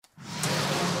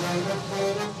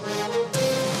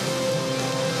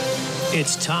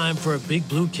It's time for a Big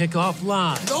Blue Kickoff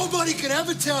Live. Nobody can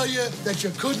ever tell you that you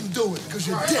couldn't do it, because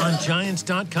you did. On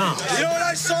Giants.com. You know what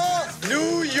I saw?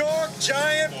 New York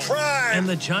Giant pride. And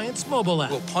the Giants mobile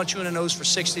app. We'll punch you in the nose for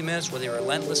 60 minutes with a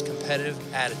relentless competitive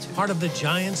attitude. Part of the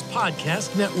Giants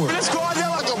Podcast Network. Let's go out there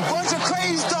like a bunch of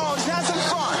crazy dogs. Have some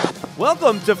fun.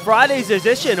 Welcome to Friday's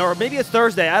edition, or maybe it's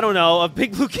Thursday, I don't know, of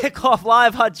Big Blue Kickoff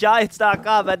Live on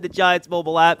Giants.com and the Giants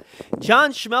mobile app.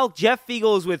 John Schmelk, Jeff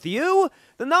Fiegel is with you.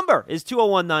 The number is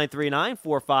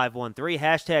 201-939-4513,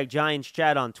 hashtag Giants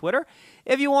Chat on Twitter.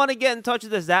 If you want to get in touch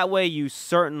with us that way, you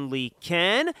certainly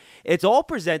can. It's all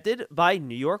presented by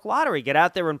New York Lottery. Get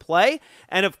out there and play.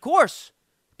 And, of course,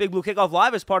 Big Blue Kickoff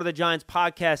Live is part of the Giants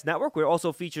Podcast Network, where it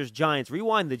also features Giants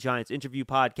Rewind, the Giants Interview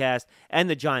Podcast, and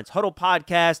the Giants Huddle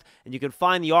Podcast. And you can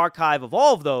find the archive of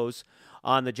all of those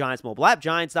on the Giants mobile app,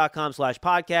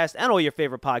 giants.com/podcast, and all your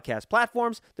favorite podcast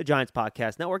platforms. The Giants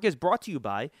Podcast Network is brought to you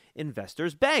by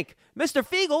Investors Bank. Mr.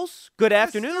 Fiegels, good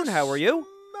afternoon. How are you?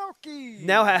 Smoky.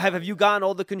 Now, have you gotten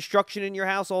all the construction in your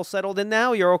house all settled in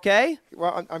now? You're okay?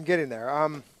 Well, I'm getting there.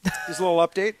 Just a little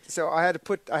update. So I had to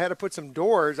put some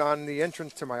doors on the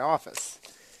entrance to my office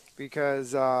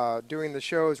because doing the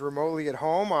shows remotely at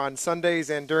home on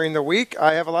Sundays and during the week,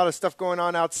 I have a lot of stuff going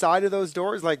on outside of those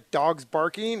doors, like dogs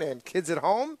barking and kids at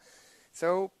home.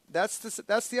 So that's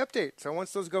the update. So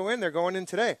once those go in, they're going in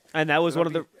today. And that was one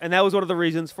of the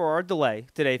reasons for our delay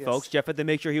today, Yes. folks. Jeff had to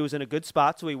make sure he was in a good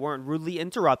spot so we weren't rudely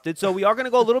interrupted. So we are going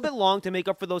to go a little bit long to make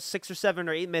up for those 6 or 7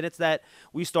 or 8 minutes that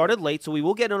we started late. So we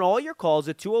will get on all your calls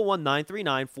at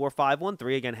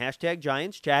 201-939-4513. Again, hashtag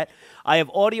Giants Chat. I have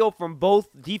audio from both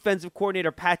defensive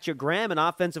coordinator Patrick Graham and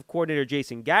offensive coordinator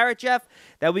Jason Garrett, Jeff,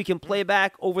 that we can play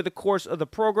back over the course of the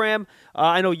program.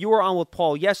 I know you were on with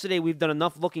Paul yesterday. We've done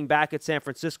enough looking back at San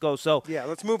Francisco. So Yeah,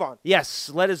 let's move on. yes,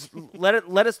 let us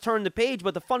turn the page.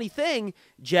 But the funny thing,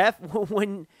 Jeff,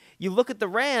 when you look at the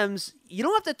Rams, you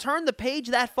don't have to turn the page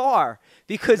that far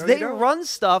because No, you they don't. run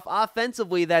stuff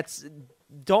offensively that's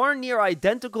darn near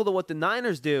identical to what the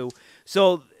Niners do.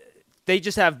 So they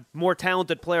just have more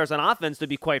talented players on offense, to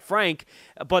be quite frank,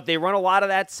 but they run a lot of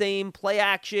that same play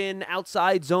action,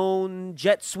 outside zone,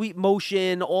 jet sweep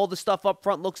motion. All the stuff up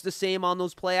front looks the same on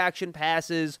those play action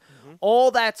passes.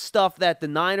 All that stuff that the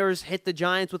Niners hit the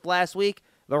Giants with last week,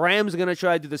 the Rams are going to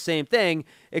try to do the same thing,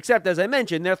 except, as I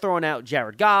mentioned, they're throwing out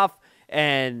Jared Goff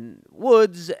and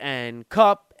Woods and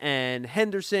Kupp and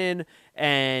Henderson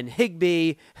and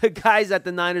Higbee, guys that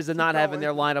the Niners did not have in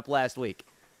their lineup last week.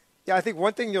 Yeah, I think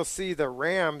one thing you'll see the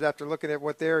Rams, after looking at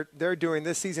what they're doing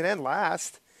this season and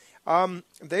last,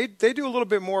 they do a little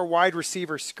bit more wide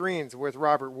receiver screens with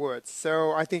Robert Woods.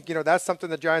 So I think that's something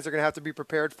the Giants are going to have to be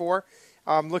prepared for.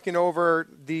 Looking over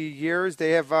the years,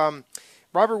 they have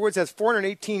Robert Woods has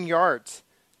 418 yards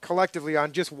collectively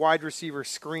on just wide receiver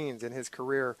screens in his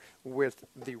career with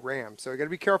the Rams. So you got to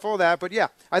be careful of that. But yeah,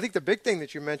 I think the big thing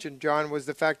that you mentioned, John, was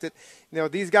the fact that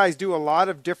these guys do a lot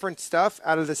of different stuff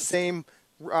out of the same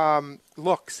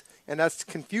looks, and that's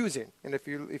confusing. And if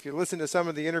you listen to some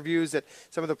of the interviews that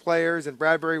some of the players, and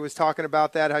Bradbury was talking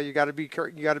about that, how you got to be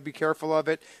careful of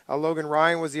it. Logan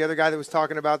Ryan was the other guy that was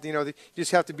talking about you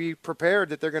just have to be prepared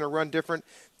that they're going to run different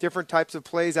types of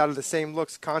plays out of the same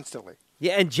looks constantly.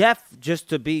 Yeah, and Jeff, just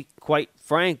to be quite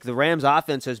frank, the Rams'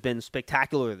 offense has been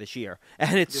spectacular this year,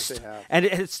 and Yes, they have.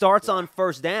 it starts on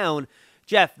first down.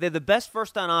 Jeff, they're the best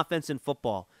first down offense in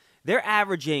football. They're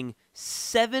averaging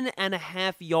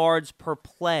 7.5 yards per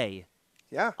play.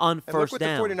 Yeah. On and first look what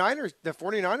down. The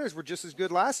 49ers were just as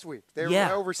good last week. They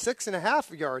were over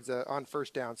 6.5 yards on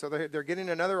first down. So they're getting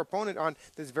another opponent on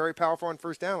that's very powerful on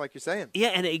first down, like you're saying. Yeah,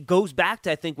 and it goes back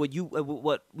to, I think,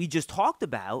 what we just talked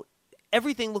about.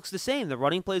 Everything looks the same. The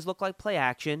running plays look like play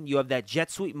action. You have that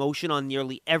jet sweep motion on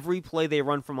nearly every play they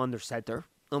run from under center,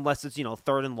 unless it's,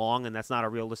 third and long, and that's not a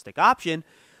realistic option.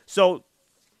 So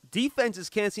defenses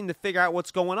can't seem to figure out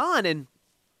what's going on, and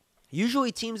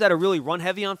usually teams that are really run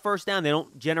heavy on first down, they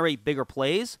don't generate bigger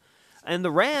plays. And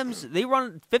the Rams, they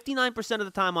run 59% of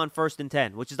the time on 1st and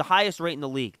 10, which is the highest rate in the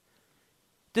league.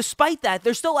 Despite that,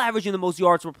 they're still averaging the most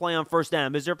yards per play on first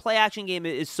down because their play action game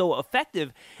is so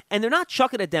effective, and they're not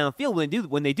chucking it downfield.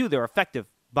 When they do, they're effective,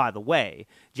 by the way.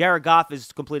 Jared Goff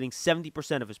is completing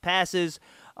 70% of his passes.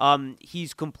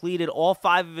 He's completed all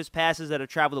 5 of his passes that have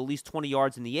traveled at least 20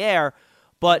 yards in the air,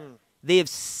 but they have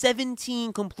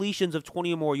 17 completions of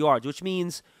 20 or more yards, which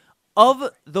means of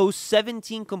those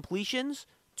 17 completions,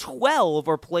 12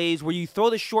 are plays where you throw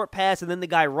the short pass and then the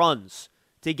guy runs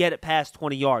to get it past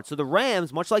 20 yards. So the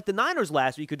Rams, much like the Niners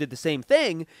last week, who did the same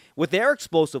thing with their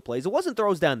explosive plays, it wasn't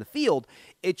throws down the field.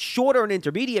 It's shorter and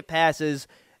intermediate passes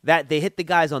that they hit the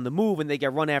guys on the move and they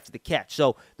get run after the catch.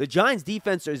 So the Giants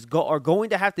defense are going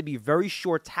to have to be very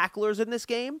short tacklers in this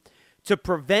game to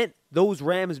prevent those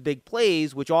Rams big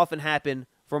plays, which often happen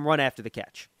from run after the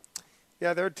catch.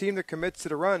 Yeah, they're a team that commits to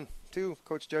the run, too.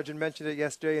 Coach Judgen mentioned it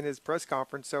yesterday in his press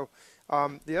conference. So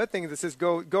the other thing is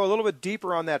go a little bit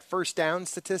deeper on that first down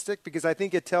statistic, because I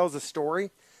think it tells a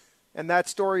story. And that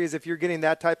story is if you're getting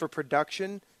that type of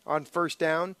production on first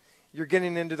down, you're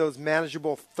getting into those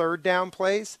manageable third down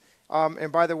plays.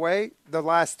 And by the way, the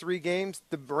last 3 games,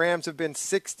 the Rams have been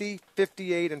 60,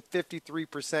 58, and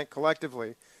 53%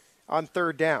 collectively on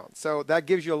third down. So that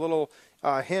gives you a little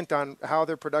hint on how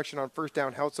their production on first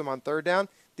down helps them on third down.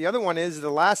 The other one is the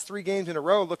last 3 games in a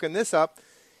row, looking this up,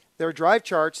 their drive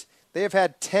charts, they have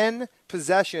had 10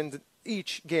 possessions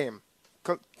each game.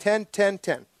 10, 10,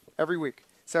 10 every week.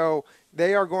 So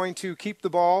they are going to keep the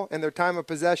ball, and their time of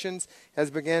possessions has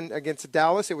begun against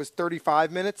Dallas. It was 35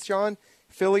 minutes, Sean.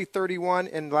 Philly, 31,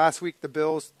 and last week the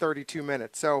Bills, 32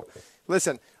 minutes. So,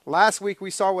 listen, last week we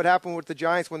saw what happened with the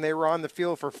Giants when they were on the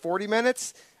field for 40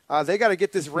 minutes. They got to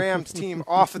get this Rams team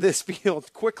off of this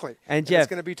field quickly. And Jeff, it's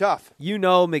going to be tough. You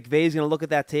know McVay's going to look at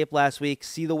that tape last week,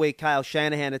 see the way Kyle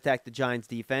Shanahan attacked the Giants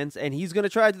defense, and he's going to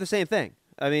try to do the same thing.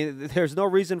 I mean, there's no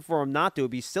reason for him not to.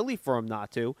 It'd be silly for him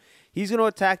not to. He's going to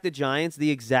attack the Giants the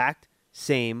exact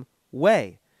same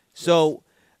way. So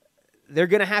they're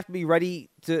going to have to be ready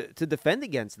to defend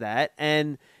against that.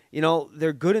 And, you know,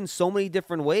 they're good in so many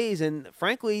different ways. And,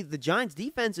 frankly, the Giants'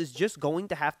 defense is just going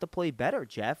to have to play better,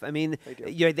 Jeff. I mean,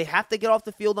 they have to get off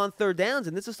the field on third downs.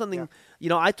 And this is something, you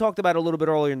know, I talked about a little bit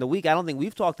earlier in the week. I don't think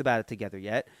we've talked about it together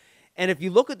yet. And if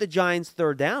you look at the Giants'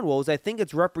 third down woes, I think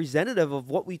it's representative of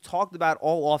what we talked about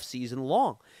all offseason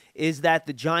long, is that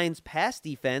the Giants' pass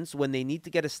defense, when they need to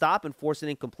get a stop and force an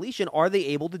incompletion, are they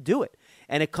able to do it?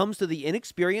 And it comes to the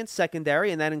inexperienced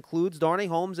secondary, and that includes Darnay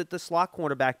Holmes at the slot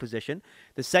cornerback position,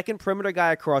 the second perimeter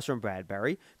guy across from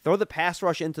Bradbury, throw the pass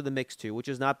rush into the mix too, which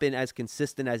has not been as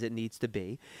consistent as it needs to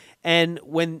be. And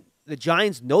when the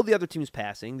Giants know the other team's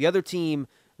passing, the other team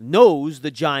knows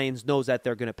the Giants knows that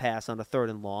they're going to pass on a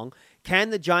 3rd and long. Can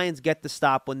the Giants get the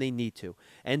stop when they need to?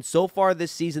 And so far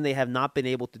this season, they have not been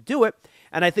able to do it.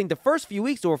 And I think the first few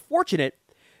weeks they were fortunate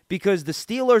because the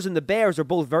Steelers and the Bears are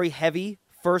both very heavy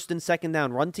 1st and 2nd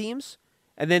down run teams,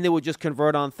 and then they would just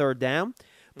convert on 3rd down.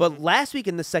 But last week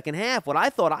in the second half, what I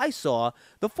thought I saw,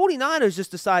 the 49ers just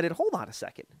decided, hold on a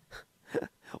second.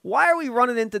 Why are we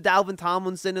running into Dalvin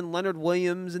Tomlinson and Leonard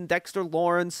Williams and Dexter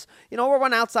Lawrence? You know, we'll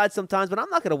run outside sometimes, but I'm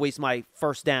not going to waste my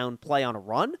first down play on a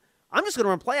run. I'm just going to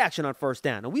run play action on first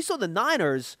down. And we saw the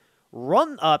Niners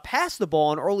pass the ball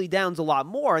on early downs a lot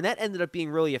more, and that ended up being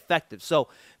really effective. So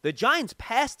the Giants'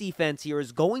 pass defense here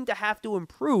is going to have to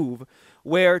improve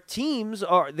where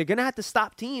they're going to have to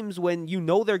stop teams when you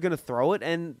know they're going to throw it,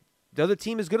 and the other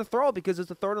team is going to throw it because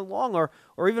it's a 3rd and long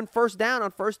or even first down on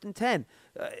 1st and 10.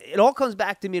 It all comes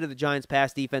back to me to the Giants'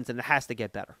 pass defense, and it has to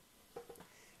get better.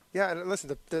 Yeah, and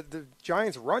listen, the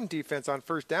Giants' run defense on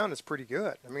first down is pretty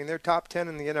good. I mean, they're top 10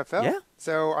 in the NFL. Yeah.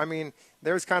 So, I mean,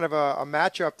 there's kind of a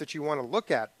matchup that you want to look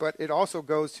at. But it also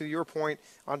goes to your point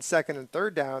on 2nd and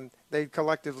 3rd down.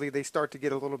 They start to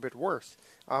get a little bit worse.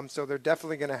 So they're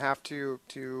definitely going to have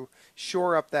to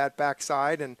shore up that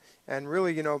backside and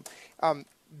really, you know,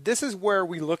 this is where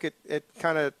we look at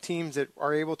kind of teams that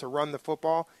are able to run the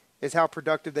football is how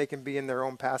productive they can be in their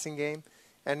own passing game.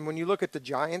 And when you look at the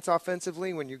Giants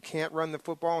offensively, when you can't run the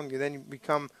football and you then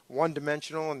become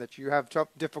one-dimensional and that you have tough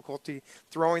difficulty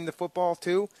throwing the football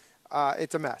too,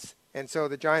 it's a mess. And so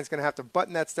the Giants going to have to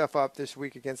button that stuff up this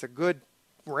week against a good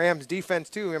Rams defense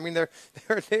too. I mean,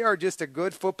 they are just a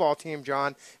good football team,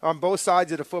 John, on both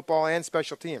sides of the football and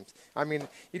special teams. I mean,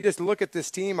 you just look at this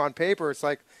team on paper, it's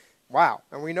like, wow.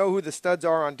 And we know who the studs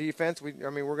are on defense. We're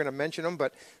going to mention them,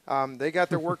 but they got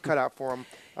their work cut out for them,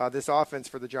 this offense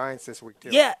for the Giants this week, too.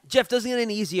 Yeah, Jeff, doesn't get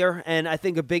any easier. And I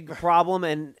think a big problem,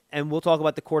 and we'll talk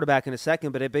about the quarterback in a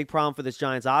second, but a big problem for this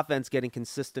Giants offense getting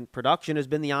consistent production has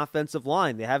been the offensive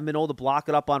line. They haven't been able to block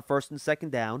it up on 1st and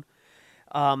 2nd down.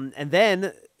 And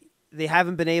then they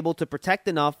haven't been able to protect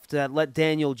enough to let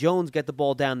Daniel Jones get the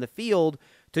ball down the field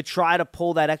to try to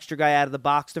pull that extra guy out of the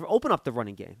box to open up the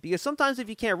running game. Because sometimes if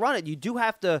you can't run it, you do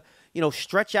have to, you know,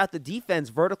 stretch out the defense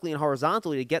vertically and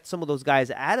horizontally to get some of those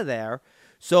guys out of there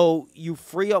so you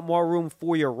free up more room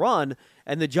for your run.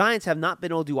 And the Giants have not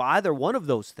been able to do either one of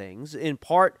those things, in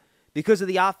part because of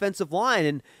the offensive line.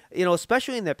 And, you know,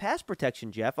 especially in their pass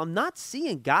protection, Jeff, I'm not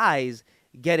seeing guys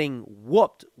getting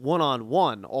whooped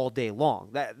one-on-one all day long.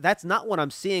 That's not what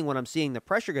I'm seeing when I'm seeing the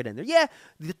pressure get in there. Yeah,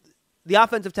 the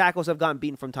offensive tackles have gotten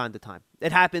beaten from time to time.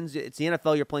 It happens. It's the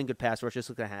NFL. You're playing good pass rush. It's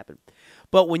just going to happen.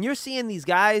 But when you're seeing these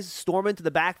guys storm into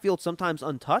the backfield, sometimes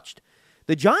untouched,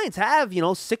 the Giants have,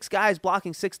 6 guys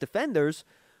blocking 6 defenders,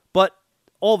 but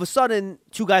all of a sudden,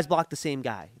 2 guys block the same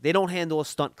guy. They don't handle a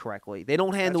stunt correctly. They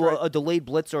don't handle a delayed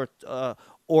blitz or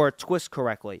a twist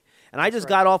correctly. And I just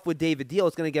got off with David Deal.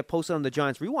 It's going to get posted on the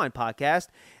Giants Rewind podcast.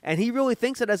 And he really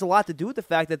thinks it has a lot to do with the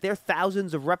fact that they're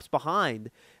thousands of reps behind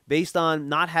based on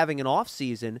not having an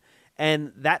offseason.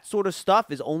 And that sort of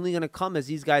stuff is only going to come as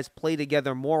these guys play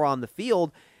together more on the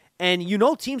field. And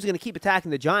teams are going to keep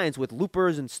attacking the Giants with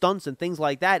loopers and stunts and things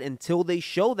like that until they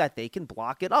show that they can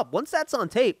block it up. Once that's on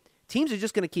tape, teams are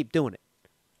just going to keep doing it.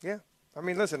 Yeah. I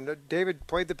mean, listen, David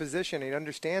played the position. He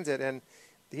understands it. And,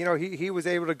 he was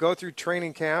able to go through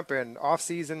training camp and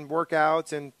off-season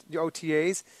workouts and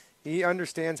OTAs. He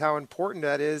understands how important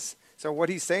that is. So what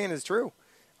he's saying is true.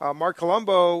 Mark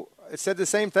Colombo said the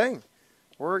same thing.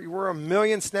 We're a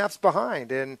million snaps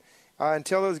behind. And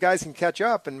until those guys can catch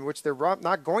up, and which they're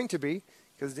not going to be,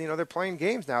 because, they're playing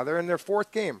games now. They're in their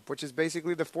 4th game, which is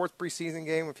basically the 4th preseason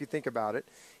game if you think about it.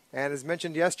 And as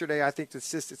mentioned yesterday, I think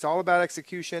it's all about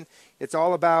execution. It's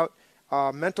all about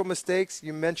mental mistakes.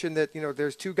 You mentioned that,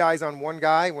 there's 2 guys on 1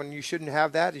 guy when you shouldn't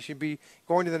have that. You should be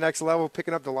going to the next level,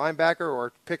 picking up the linebacker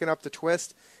or picking up the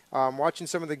twist. Watching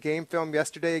some of the game film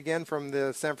yesterday again from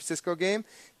the San Francisco game,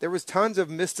 there was tons of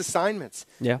missed assignments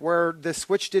where the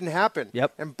switch didn't happen.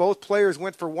 Yep. And both players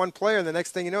went for one player, and the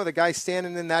next thing you know, the guy's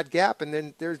standing in that gap, and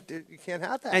then you can't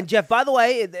have that. And, Jeff, by the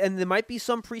way, and there might be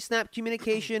some pre-snap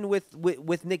communication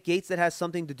with Nick Gates that has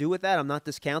something to do with that. I'm not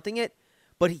discounting it.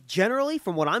 But generally,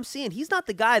 from what I'm seeing, he's not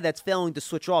the guy that's failing to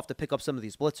switch off to pick up some of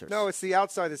these blitzers. No, it's the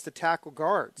outside. It's the tackle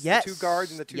guards. Yes. The 2 guards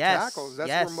and the 2 tackles.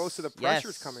 That's where most of the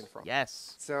pressure's coming from.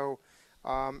 Yes. So,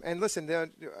 and listen,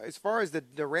 as far as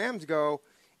the Rams go,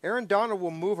 Aaron Donald will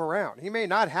move around. He may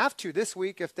not have to this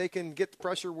week if they can get the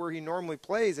pressure where he normally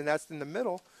plays, and that's in the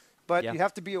middle. But you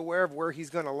have to be aware of where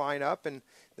he's going to line up, and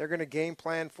they're going to game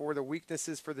plan for the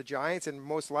weaknesses for the Giants, and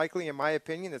most likely, in my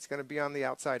opinion, it's going to be on the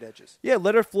outside edges. Yeah,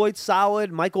 Leonard Floyd's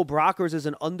solid. Michael Brockers is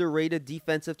an underrated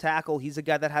defensive tackle. He's a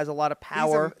guy that has a lot of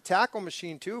power. He's a tackle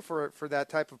machine, too, for that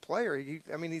type of player.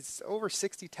 He's over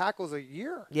 60 tackles a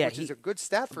year, which is a good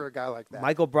stat for a guy like that.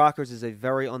 Michael Brockers is a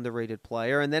very underrated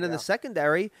player. And then in the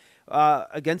secondary,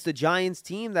 against the Giants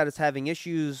team that is having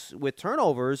issues with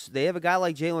turnovers, they have a guy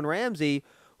like Jalen Ramsey,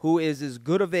 who is as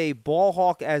good of a ball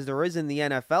hawk as there is in the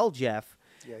NFL, Jeff.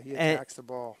 Yeah, he attacks the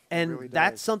ball. And really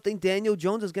that's something Daniel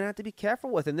Jones is going to have to be careful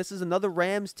with. And this is another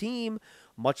Rams team,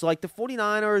 much like the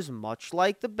 49ers, much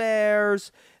like the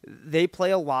Bears. They play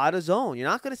a lot of zone. You're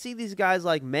not going to see these guys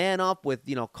like man up with,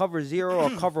 cover 0 or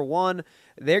cover 1.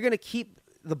 They're going to keep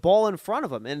the ball in front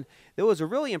of them. And there was a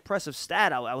really impressive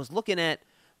stat. I was looking at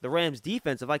the Rams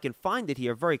defense, if I can find it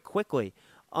here very quickly.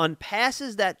 On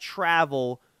passes that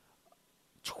travel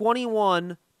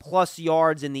 21 plus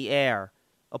yards in the air,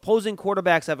 opposing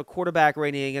quarterbacks have a quarterback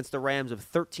rating against the Rams of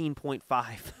 13.5.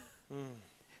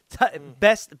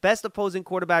 Best opposing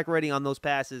quarterback rating on those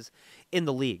passes in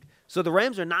the league. So the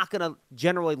Rams are not going to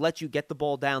generally let you get the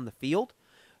ball down the field.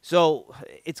 So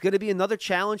it's going to be another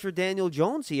challenge for Daniel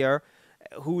Jones here,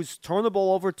 who's turned the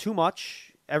ball over too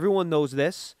much. Everyone knows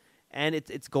this, and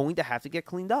it's going to have to get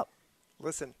cleaned up.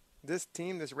 Listen. This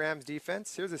team, this Rams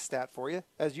defense, here's a stat for you.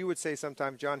 As you would say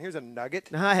sometimes, John, here's a nugget.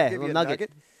 Give you a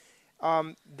nugget.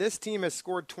 This team has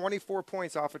scored 24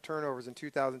 points off of turnovers in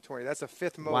 2020. That's the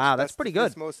 5th most. Wow, that's pretty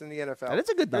good. 5th most in the NFL. That is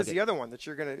a good nugget. Here's the other one that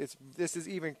you're going to – this is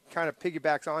even kind of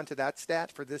piggybacks onto that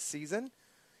stat for this season.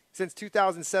 Since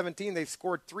 2017, they've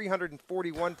scored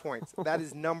 341 points. That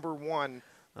is number 1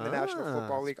 in the National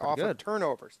Football League off of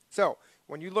turnovers. So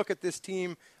when you look at this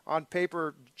team on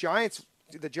paper,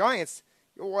 the Giants –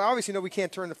 well, obviously, no, we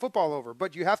can't turn the football over,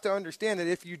 but you have to understand that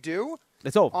if you do,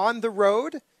 it's over. On the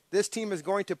road, this team is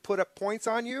going to put up points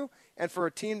on you. And for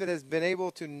a team that has been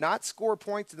able to not score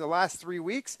points in the last 3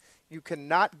 weeks, you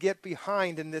cannot get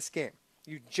behind in this game.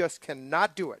 You just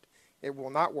cannot do it. It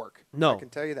will not work. No. I can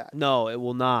tell you that. No, it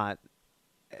will not.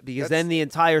 Because then the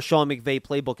entire Sean McVay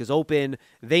playbook is open.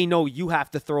 They know you have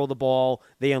to throw the ball.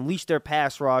 They unleash their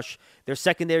pass rush. Their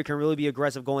secondary can really be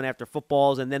aggressive going after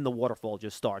footballs, and then the waterfall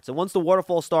just starts. And once the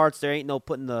waterfall starts, there ain't no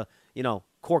putting the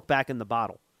cork back in the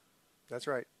bottle. That's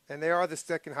right. And they are the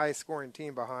second highest scoring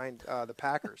team behind the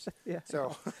Packers. Yeah.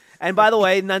 So, and by the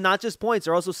way, not just points,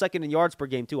 they're also second in yards per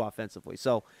game too offensively.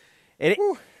 So it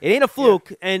ain't a fluke.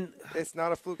 Yeah. And it's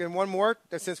not a fluke. And one more,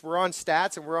 since we're on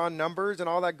stats and we're on numbers and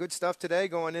all that good stuff today,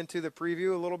 going into the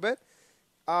preview a little bit.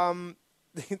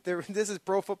 This is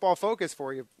Pro Football Focus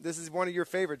for you. This is one of your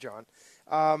favorite, John.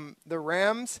 The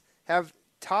Rams have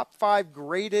top 5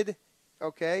 graded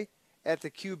okay, at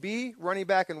the QB, running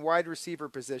back, and wide receiver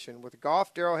position with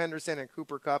Goff, Darrell Henderson, and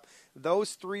Cooper Kupp.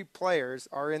 Those 3 players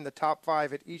are in the top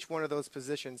 5 at each one of those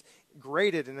positions,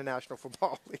 graded in the National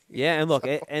Football League. Yeah, and look,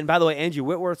 and by the way, Andrew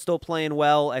Whitworth's still playing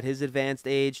well at his advanced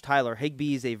age. Tyler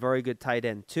Higbee is a very good tight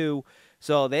end, too.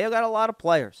 So they have got a lot of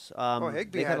players.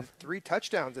 Higbee had 3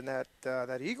 touchdowns in that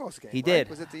Eagles game. He did.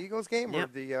 Was it the Eagles game Yep.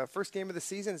 or the first game of the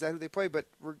season? Is that who they played? But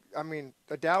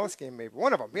the Dallas game, maybe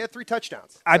one of them. He had 3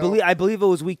 touchdowns. I believe it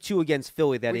was week 2 against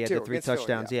Philly that he had the 3 against Philly,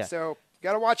 touchdowns. Yeah. So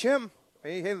got to watch him.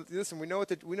 Hey, listen, we know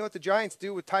what the Giants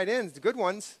do with tight ends, the good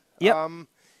ones. Yep.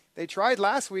 They tried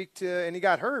last week and he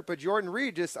got hurt, but Jordan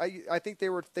Reed I think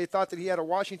they thought that he had a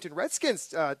Washington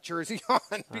Redskins jersey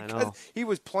on because he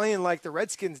was playing like the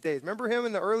Redskins days. Remember him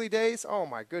in the early days? Oh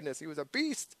my goodness, he was a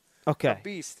beast. Okay. A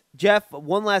beast. Jeff,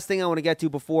 one last thing I want to get to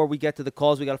before we get to the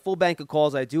calls. We got a full bank of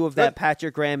calls. I do have that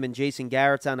Patrick Graham and Jason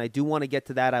Garrett's on. I do want to get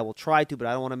to that. I will try to, but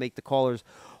I don't want to make the callers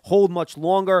hold much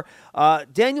longer.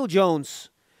 Daniel Jones,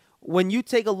 when you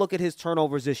take a look at his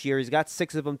turnovers this year, he's got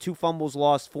 6 of them, 2 fumbles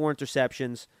lost, 4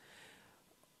 interceptions.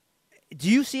 Do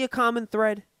you see a common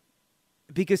thread?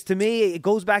 Because to me, it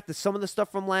goes back to some of the stuff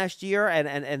from last year,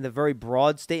 and the very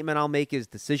broad statement I'll make is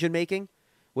decision-making,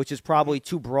 which is probably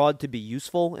too broad to be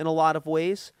useful in a lot of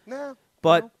ways. No.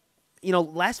 But,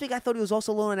 last week I thought he was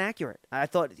also a little inaccurate. I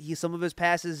thought some of his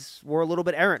passes were a little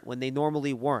bit errant when they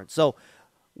normally weren't. So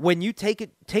when you take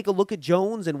a look at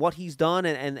Jones and what he's done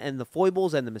and the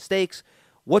foibles and the mistakes,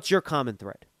 what's your common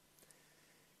thread?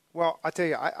 Well, I'll tell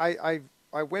you, I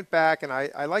went back and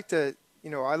I like to,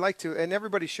 and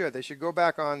everybody should. They should go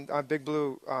back on Big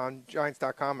Blue on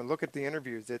Giants.com and look at the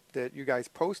interviews that you guys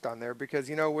post on there because,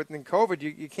 within COVID,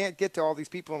 you can't get to all these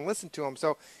people and listen to them.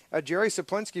 So Jerry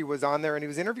Saplinski was on there and he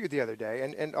was interviewed the other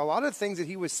day. And a lot of the things that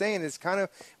he was saying is kind of,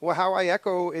 how I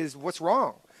echo is what's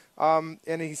wrong.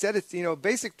 And he said it's,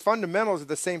 basic fundamentals are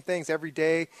the same things every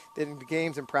day in the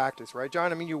games and practice, right,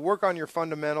 John? I mean, you work on your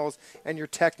fundamentals and your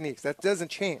techniques. That doesn't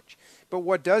change. But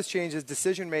what does change is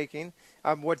decision-making.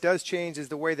 What does change is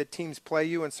the way that teams play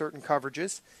you in certain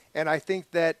coverages. And I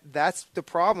think that's the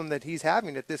problem that he's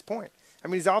having at this point. I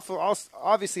mean, he's also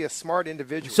obviously a smart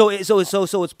individual.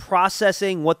 So it's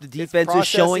processing what the defense is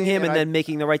showing him and then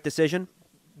making the right decision?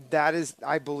 That is,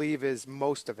 I believe, is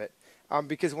most of it.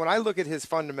 Because when I look at his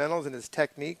fundamentals and his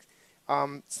technique,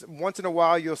 once in a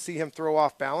while you'll see him throw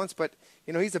off balance. But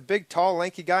he's a big, tall,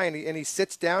 lanky guy, and he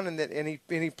sits down and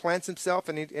he plants himself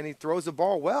and he throws the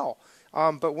ball well.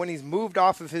 But when he's moved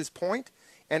off of his point,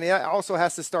 and he also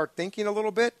has to start thinking a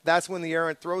little bit, that's when the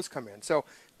errant throws come in. So,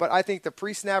 but I think the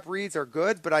pre-snap reads are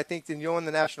good. But I think in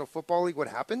the National Football League, what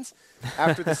happens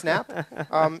after the snap?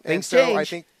 And so change. I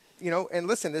think and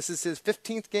listen, this is his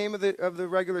 15th game of the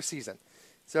regular season.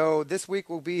 So this week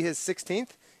will be his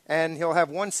 16th, and he'll have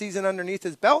one season underneath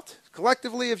his belt,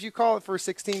 collectively, if you call it, for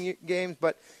 16 games.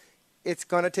 But it's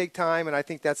going to take time, and I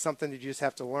think that's something that you just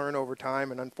have to learn over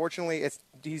time. And unfortunately,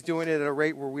 he's doing it at a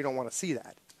rate where we don't want to see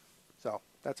that. So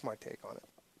that's my take on it.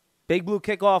 Big Blue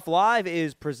Kickoff Live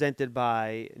is presented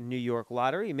by New York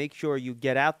Lottery. Make sure you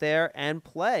get out there and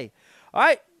play. All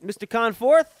right, Mr.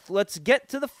 Conforth, let's get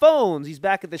to the phones. He's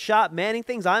back at the shop manning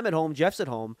things. I'm at home. Jeff's at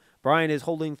home. Brian is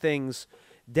holding things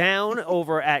down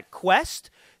over at Quest.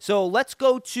 So let's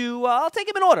go to, I'll take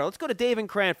him in order. Let's go to Dave in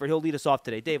Cranford. He'll lead us off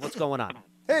today. Dave, what's going on?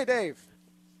 Hey, Dave.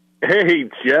 Hey,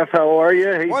 Jeff, how are you?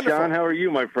 Hey, Wonderful. John, how are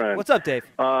you, my friend? What's up, Dave?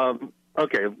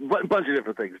 Okay, a bunch of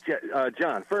different things.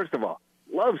 John, first of all,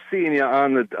 love seeing you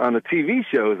on the TV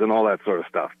shows and all that sort of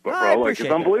stuff. But, bro, it's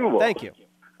unbelievable. That. Thank you.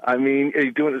 I mean,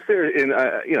 you're doing it serious, and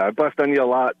I bust on you a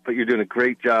lot, but you're doing a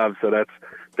great job, so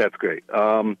that's great.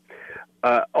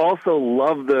 Also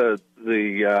love the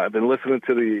I've been listening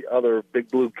to the other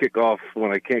Big Blue Kickoff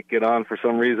when I can't get on for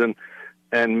some reason,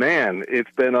 and man,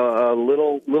 it's been a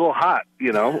little hot, a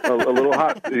little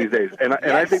hot these days, and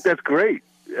I think that's great.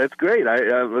 That's great.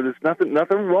 There's nothing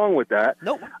wrong with that.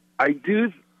 Nope. I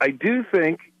do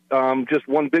think just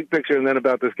one big picture, and then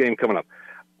about this game coming up.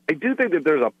 I do think that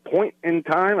there's a point in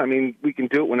time. I mean, we can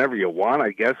do it whenever you want.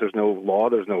 I guess there's no law,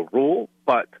 there's no rule,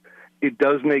 but it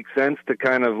does make sense to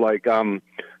kind of like,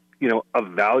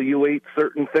 evaluate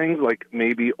certain things, like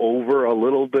maybe over a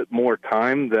little bit more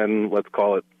time than, let's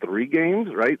call it 3 games,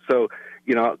 right? So,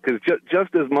 because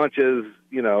just as much as,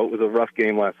 it was a rough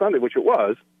game last Sunday, which it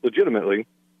was, legitimately,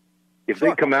 if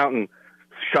they come out and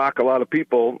shock a lot of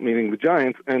people, meaning the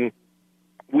Giants, and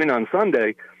win on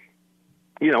Sunday,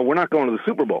 we're not going to the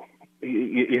Super Bowl.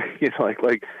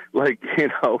 Like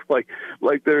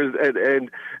there's,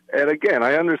 and again,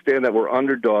 I understand that we're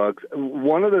underdogs.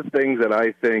 One of the things that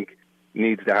I think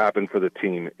needs to happen for the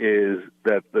team is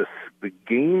that the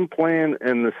game plan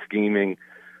and the scheming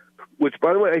which,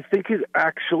 by the way, I think has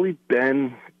actually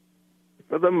been,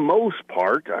 for the most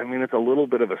part, I mean, it's a little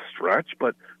bit of a stretch,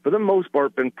 but for the most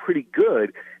part, been pretty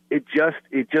good. It just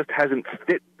hasn't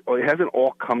fit, or it hasn't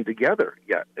all come together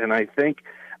yet. And I think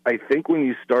when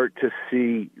you start to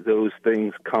see those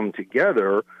things come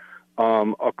together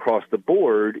across the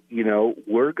board,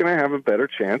 we're going to have a better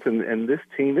chance, and this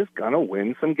team is going to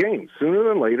win some games sooner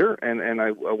than later, and I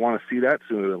want to see that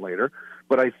sooner than later.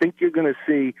 But I think you're going to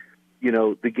see,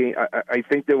 the game. I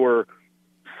think there were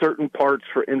certain parts,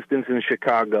 for instance, in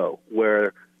Chicago,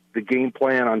 where the game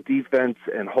plan on defense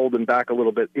and holding back a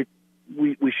little bit,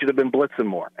 we should have been blitzing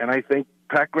more. And I think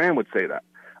Pat Graham would say that.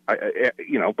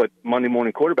 But Monday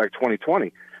Morning Quarterback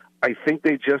 2020, I think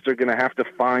they just are going to have to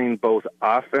find both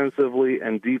offensively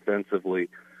and defensively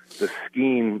the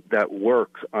scheme that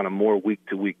works on a more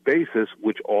week-to-week basis,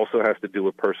 which also has to do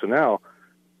with personnel.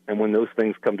 And when those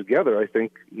things come together, I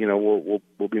think, we'll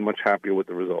be much happier with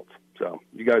the results. So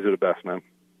you guys are the best, man.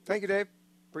 Thank you, Dave.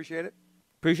 Appreciate it.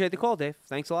 Appreciate the call, Dave.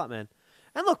 Thanks a lot, man.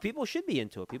 And look, people should be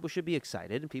into it. People should be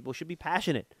excited, and people should be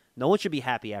passionate. No one should be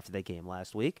happy after that game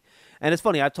last week. And it's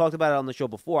funny, I've talked about it on the show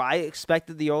before. I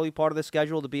expected the early part of the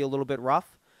schedule to be a little bit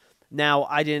rough. Now,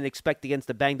 I didn't expect against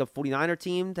the banged-up 49er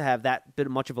team to have that bit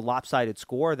much of a lopsided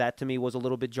score. That, to me, was a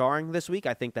little bit jarring this week.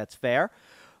 I think that's fair.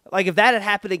 Like, if that had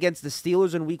happened against the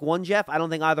Steelers in week 1, Jeff, I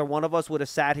don't think either one of us would have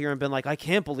sat here and been like, I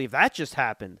can't believe that just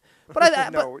happened. But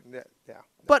I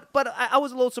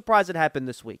was a little surprised it happened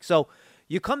this week. So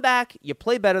you come back, you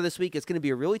play better this week. It's going to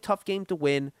be a really tough game to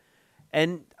win.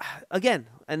 And again,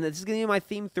 and this is going to be my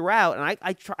theme throughout,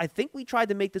 and I think we tried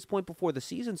to make this point before the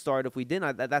season started. If we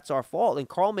didn't, that's our fault. And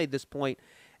Carl made this point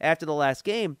after the last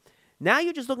game. Now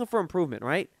you're just looking for improvement,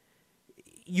 right?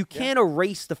 You can't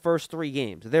erase the first 3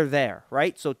 games. They're there,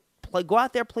 right? So go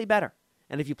out there, play better.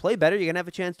 And if you play better, you're going to have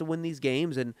a chance to win these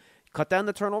games and cut down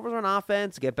the turnovers on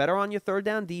offense, get better on your third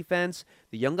down defense.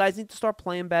 The young guys need to start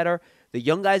playing better. The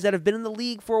young guys that have been in the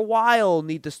league for a while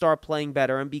need to start playing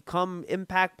better and become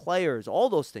impact players. All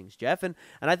those things, Jeff. And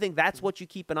I think that's what you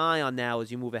keep an eye on now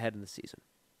as you move ahead in the season.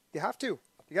 You have to.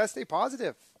 You got to stay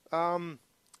positive. And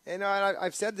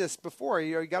I've said this before.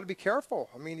 You got to be careful.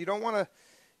 I mean, you don't want to.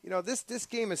 This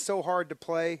game is so hard to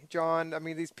play, John. I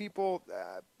mean, these people.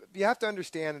 You have to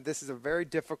understand that this is a very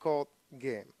difficult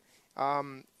game.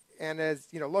 And as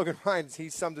Logan Ryan, he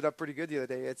summed it up pretty good the other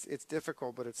day. It's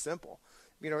difficult, but it's simple.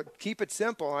 Keep it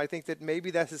simple. And I think that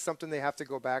maybe this is something they have to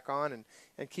go back on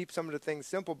and keep some of the things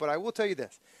simple. But I will tell you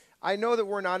this. I know that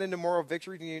we're not into moral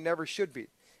victory, and you never should be.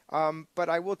 But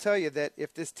I will tell you that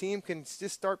if this team can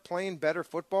just start playing better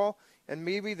football and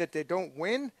maybe that they don't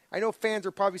win, I know fans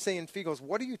are probably saying, Fiegels,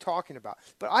 what are you talking about?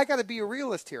 But I got to be a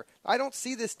realist here. I don't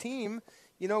see this team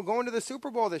going to the Super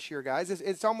Bowl this year, guys.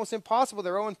 It's almost impossible.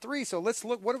 They're 0-3. So let's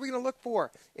look. What are we going to look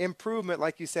for? Improvement,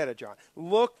 like you said, John.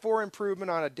 Look for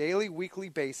improvement on a daily, weekly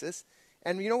basis.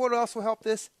 And you know what else will help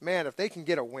this? Man, if they can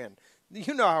get a win.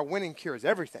 You know how winning cures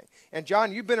everything. And,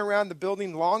 John, you've been around the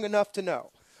building long enough to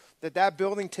know that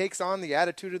building takes on the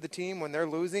attitude of the team when they're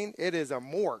losing. It is a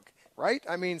morgue, right?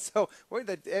 I mean, so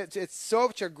it's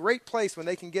such a great place when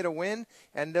they can get a win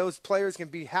and those players can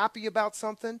be happy about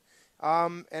something.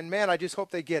 And, man, I just hope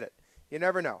they get it. You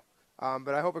never know.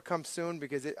 But I hope it comes soon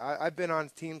because I've been on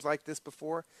teams like this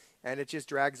before, and it just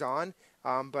drags on.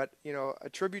 But, a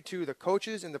tribute to the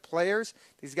coaches and the players.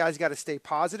 These guys got to stay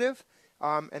positive,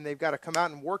 and they've got to come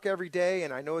out and work every day.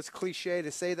 And I know it's cliche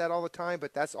to say that all the time,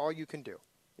 but that's all you can do.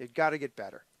 You've got to get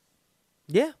better.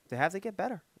 Yeah, they have to get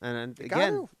better. And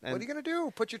again, what are you going to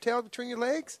do? Put your tail between your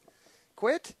legs?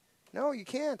 Quit? No, you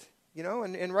can't.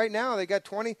 And right now they got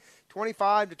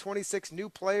 25 to 26 new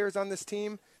players on this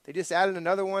team. They just added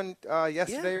another one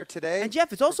yesterday or today. And,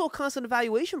 Jeff, it's also a constant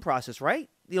evaluation process, right?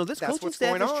 This coaching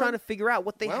staff is trying to figure out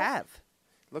what they have.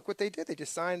 Look what they did. They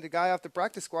just signed a guy off the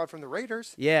practice squad from the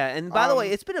Raiders. Yeah, and by the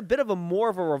way, it's been a bit of more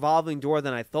of a revolving door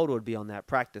than I thought it would be on that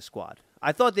practice squad.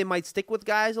 I thought they might stick with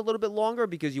guys a little bit longer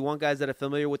because you want guys that are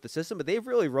familiar with the system, but they've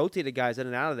really rotated guys in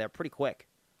and out of there pretty quick.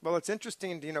 Well, it's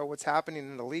interesting, what's happening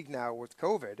in the league now with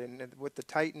COVID and with the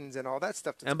Titans and all that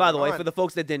stuff. And by the way, for the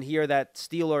folks that didn't hear, that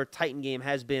Steeler-Titan game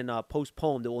has been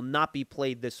postponed. It will not be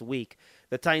played this week.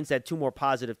 The Titans had 2 more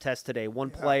positive tests today, 1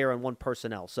 player and 1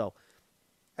 personnel. So,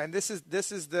 and this is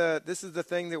the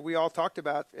thing that we all talked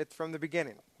about from the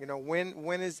beginning.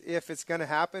 If it's going to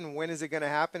happen, when is it going to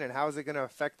happen, and how is it going to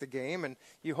affect the game? And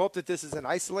you hope that this is an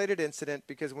isolated incident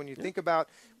because when you think about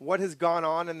what has gone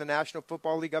on in the National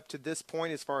Football League up to this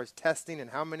point as far as testing and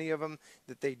how many of them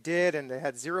that they did, and they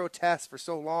had 0 tests for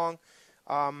so long,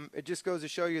 it just goes to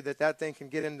show you that thing can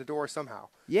get in the door somehow.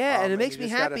 Yeah, and it makes me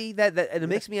happy it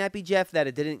makes me happy, Jeff, that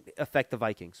it didn't affect the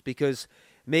Vikings because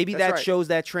Maybe That's that right. shows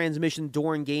that transmission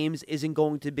during games isn't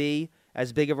going to be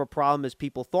as big of a problem as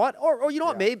people thought. Or you know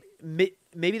what,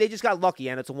 maybe they just got lucky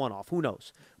and it's a one-off. Who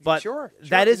knows? But Sure.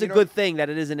 that is a You know, good thing that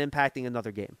it isn't impacting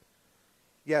another game.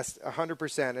 Yes,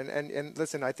 100%. And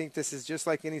listen, I think this is just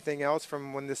like anything else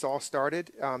from when this all started.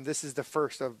 This is the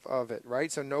first of it,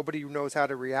 right? So nobody knows how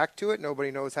to react to it. Nobody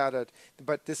knows how to,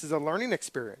 but this is a learning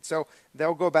experience. So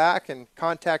they'll go back and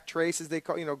contact trace, as they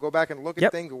call, go back and look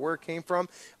at things, where it came from.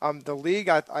 The league,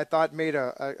 I thought, made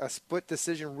a split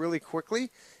decision really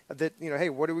quickly that, hey,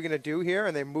 what are we going to do here?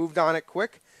 And they moved on it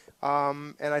quick.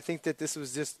 And I think that this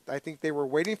was I think they were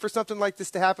waiting for something like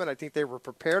this to happen. I think they were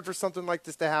prepared for something like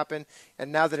this to happen.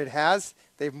 And now that it has,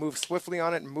 they've moved swiftly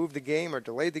on it and moved the game or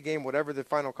delayed the game, whatever the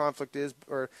final conflict is,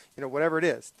 or, whatever it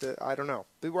is. I don't know.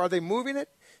 Are they moving it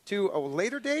to a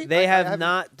later date? They have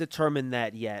not determined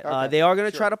that yet. Okay, they are going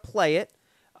to sure. try to play it.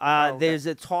 Okay. There's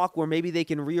a talk where maybe they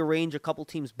can rearrange a couple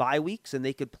teams' bye weeks and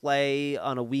they could play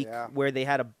on a week where they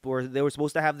were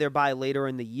supposed to have their bye later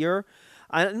in the year.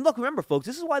 And look, remember, folks,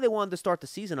 this is why they wanted to start the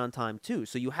season on time, too.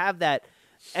 So you have that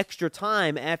extra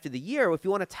time after the year. If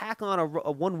you want to tack on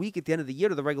a 1 week at the end of the year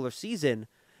to the regular season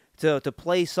to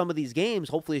play some of these games,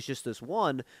 hopefully it's just this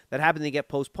one that happened to get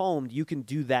postponed, you can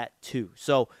do that, too.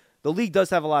 So the league does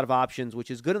have a lot of options,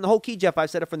 which is good. And the whole key, Jeff, I've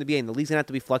said it from the beginning, the league's going to have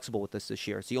to be flexible with this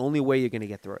year. It's the only way you're going to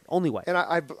get through it. Only way. And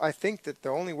I think that the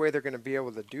only way they're going to be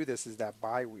able to do this is that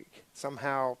bye week.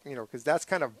 Somehow, because that's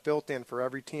kind of built in for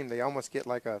every team. They almost get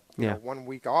like a 1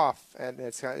 week off, and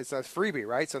it's a freebie,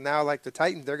 right? So now, like the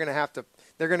Titans, they're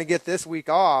going to get this week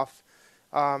off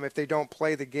if they don't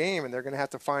play the game, and they're going to have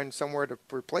to find somewhere to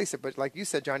replace it. But like you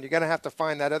said, John, you're going to have to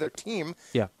find that other team,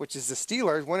 which is the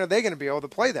Steelers. When are they going to be able to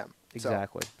play them?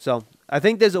 Exactly. So I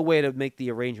think there's a way to make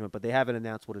the arrangement, but they haven't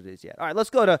announced what it is yet. All right, let's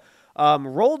go to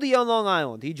Roldy on Long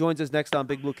Island. He joins us next on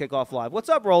Big Blue Kickoff Live. What's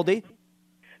up, Roldy?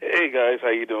 Hey, guys. How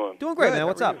you doing? Doing great, Good. man.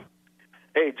 What's How up? are you?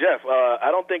 Hey, Jeff, I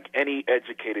don't think any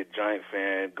educated Giant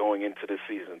fan going into this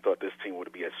season thought this team would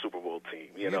be a Super Bowl team.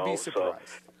 You'd be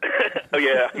surprised. So,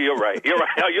 yeah, you're right. You're right.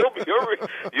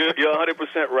 You're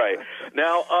 100% right.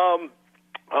 Now, all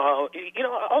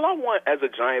I want as a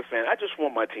Giant fan, I just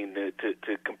want my team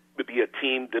to be a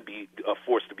team to be a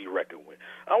force to be reckoned with.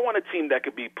 I want a team that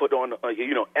could be put on,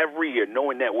 every year,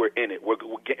 knowing that we're in it. We're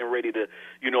getting ready to,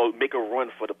 make a run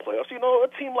for the playoffs. A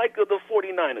team like the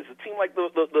 49ers, a team like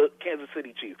the Kansas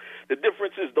City Chiefs. The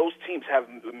difference is those teams have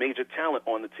major talent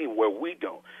on the team where we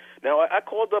don't. Now, I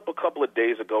called up a couple of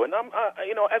days ago, and I'm,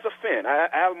 as a fan, I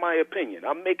have my opinion.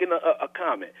 I'm making a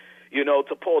comment,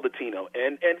 to Paul Dottino,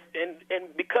 and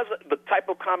because of the type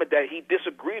of comment that he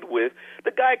disagreed with,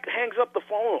 the guy hangs up the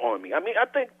phone on me. I mean, I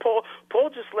think Paul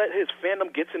just let his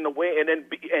fandom gets in the way,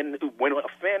 and when a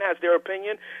fan has their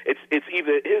opinion, it's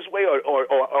either his way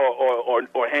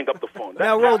or hang up the phone.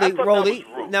 Now,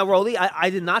 Roldy, I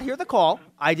did not hear the call.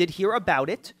 I did hear about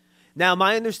it. Now,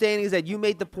 my understanding is that you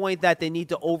made the point that they need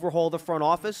to overhaul the front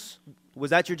office. Was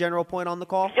that your general point on the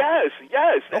call? Yes.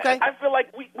 Okay. I feel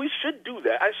like we should do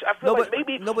that. I feel like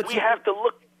maybe we have to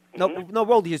look. No,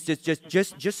 Roldy,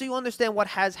 just so you understand what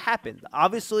has happened.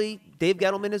 Obviously, Dave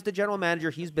Gettleman is the general manager.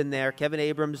 He's been there. Kevin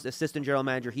Abrams, assistant general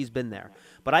manager, he's been there.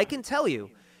 But I can tell you,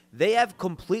 they have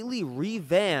completely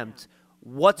revamped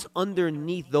what's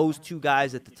underneath those two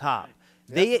guys at the top.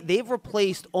 They've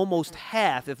replaced almost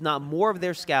half, if not more, of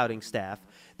their scouting staff.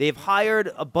 They've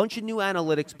hired a bunch of new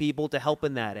analytics people to help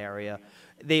in that area.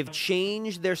 They've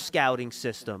changed their scouting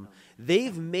system.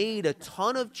 They've made a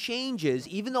ton of changes.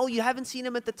 Even though you haven't seen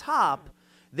them at the top,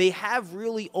 they have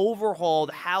really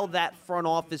overhauled how that front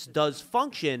office does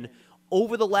function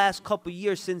over the last couple of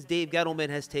years since Dave Gettleman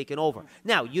has taken over.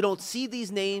 Now, you don't see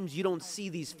these names, you don't see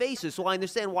these faces, so I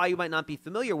understand why you might not be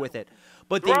familiar with it.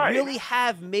 But they really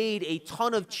have made a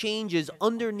ton of changes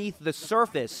underneath the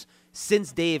surface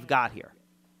since Dave got here.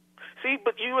 See,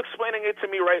 but you explaining it to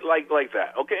me like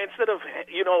that, okay? Instead of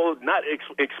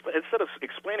instead of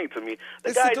explaining to me,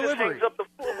 the guy just hangs up the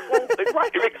phone.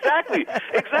 Right, exactly.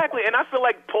 And I feel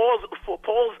like Paul's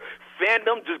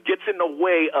fandom just gets in the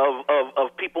way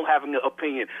of people having an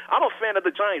opinion. I'm a fan of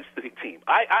the Giants team.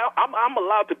 I'm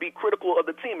allowed to be critical of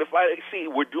the team if I see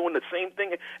we're doing the same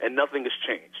thing and nothing has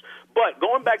changed. But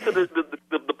going back to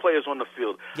the players on the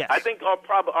field, yes. I think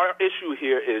our issue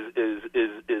here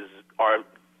is our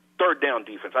third down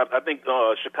defense. I think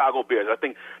Chicago Bears. I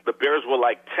think the Bears were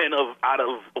like 10 out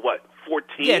of 14.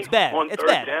 Yeah, it's bad. On It's third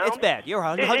bad. down. It's bad. You're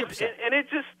 100%. And it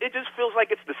just feels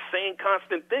like it's the same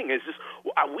constant thing. It's just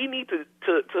we need to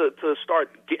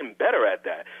start getting better at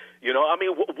that. I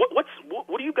mean,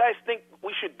 what do you guys think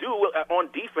we should do on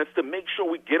defense to make sure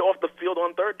we get off the field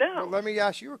on third down? Well, let me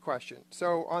ask you a question.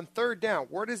 So on third down,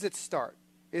 where does it start?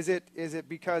 Is it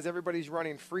because everybody's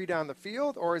running free down the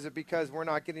field, or is it because we're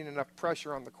not getting enough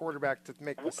pressure on the quarterback to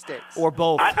make mistakes? Or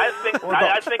both? I think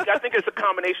it's a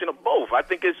combination of both. I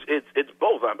think it's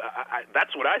both.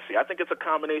 That's what I see. I think it's a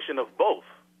combination of both.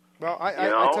 Well, I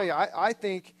tell you, I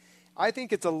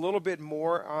think it's a little bit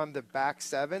more on the back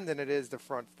seven than it is the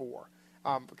front four.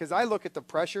 Because I look at the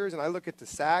pressures and I look at the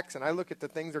sacks and I look at the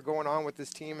things that are going on with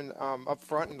this team and up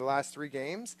front in the last 3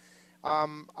 games.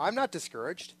 I'm not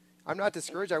discouraged. I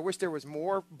wish there was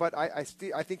more, but I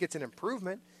think it's an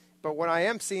improvement. But what I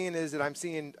am seeing is that I'm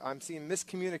seeing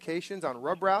miscommunications on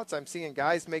rub routes. I'm seeing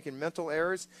guys making mental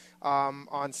errors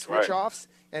on switch offs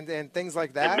and things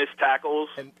like that. And missed tackles.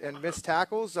 And missed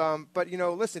tackles. But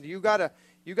listen, you gotta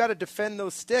defend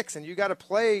those sticks, and you gotta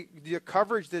play the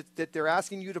coverage that they're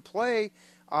asking you to play.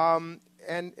 And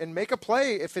make a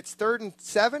play. If it's 3rd and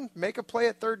 7, make a play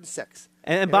at 3rd and 6.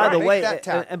 And by the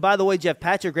way, Jeff,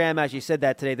 Patrick Graham actually said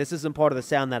that today. This isn't part of the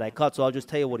sound that I cut, so I'll just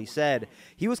tell you what he said.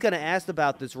 He was kind of asked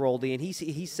about this, Roldy, and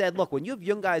he said, look, when you have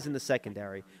young guys in the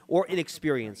secondary, or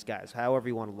inexperienced guys, however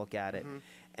you want to look at it,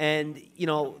 and,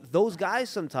 those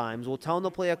guys sometimes will tell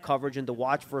them to play a coverage and to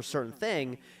watch for a certain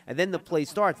thing, and then the play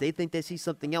starts. They think they see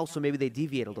something else, so maybe they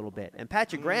deviate a little bit. And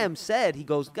Patrick Graham said, he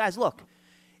goes, guys, look,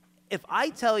 if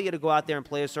I tell you to go out there and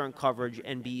play a certain coverage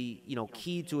and be,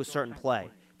 key to a certain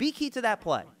play, be key to that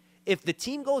play. If the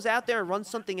team goes out there and runs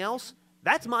something else,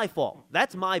 that's my fault.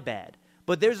 That's my bad.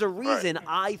 But there's a reason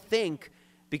I think,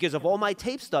 because of all my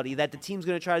tape study, that the team's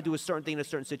going to try to do a certain thing in a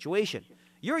certain situation.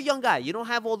 You're a young guy. You don't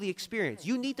have all the experience.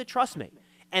 You need to trust me.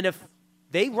 And if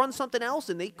they run something else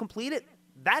and they complete it,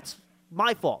 that's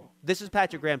my fault. This is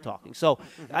Patrick Graham talking. So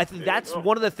I think that's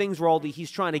one of the things, Roldy,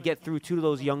 he's trying to get through to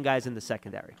those young guys in the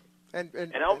secondary.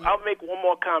 And I'll make one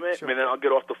more comment, and then I'll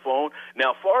get off the phone.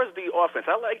 Now, as far as the offense,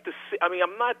 I like to see. I mean,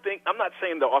 I'm not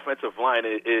saying the offensive line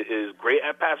is great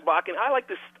at pass blocking. I like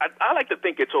to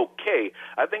think it's okay.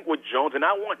 I think with Jones, and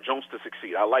I want Jones to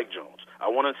succeed. I like Jones. I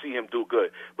want to see him do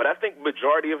good. But I think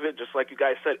majority of it, just like you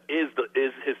guys said, is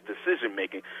his decision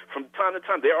making. From time to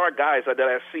time, there are guys that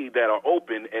I see that are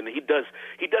open, and he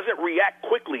doesn't react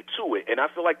quickly to it. And I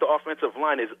feel like the offensive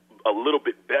line is a little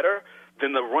bit better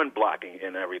than the run blocking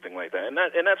and everything like that. And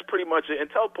that's pretty much it. And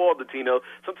tell Paul Dottino,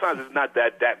 sometimes it's not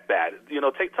that bad.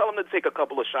 Tell him to take a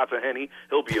couple of shots of Henny.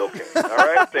 He'll be okay. All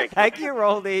right? Thank you. Thank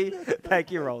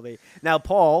you, Roldy. Now,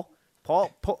 Paul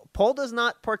does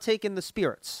not partake in the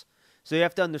spirits. So you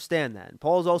have to understand that. And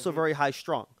Paul's also very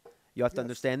high-strung. You have to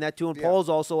understand that, too. And Paul's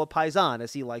also a paisan,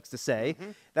 as he likes to say,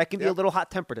 that can be a little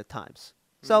hot-tempered at times.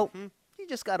 So you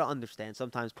just got to understand.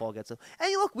 Sometimes Paul gets it.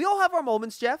 And look, we all have our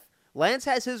moments, Jeff. Lance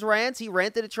has his rants. He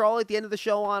ranted at Charlie at the end of the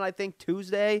show on, I think,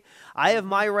 Tuesday. I have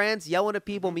my rants, yelling at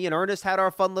people. Me and Ernest had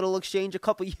our fun little exchange a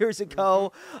couple years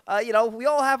ago. We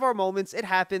all have our moments. It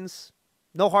happens.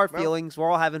 No hard feelings.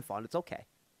 We're all having fun. It's okay.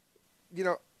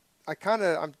 As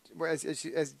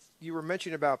you were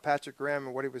mentioning about Patrick Graham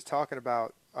and what he was talking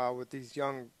about with these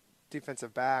young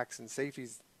defensive backs and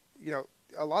safeties,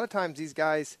 a lot of times these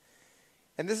guys,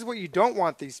 and this is what you don't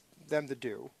want them to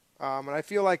do. And I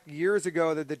feel like years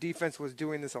ago that the defense was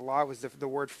doing this a lot was the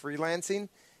word freelancing.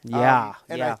 I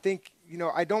think,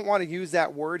 I don't want to use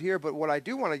that word here, but what I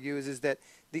do want to use is that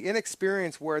the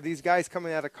inexperience where these guys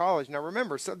coming out of college. Now,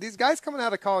 remember, so these guys coming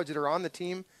out of college that are on the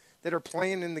team, that are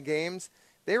playing in the games,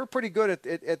 they were pretty good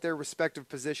at their respective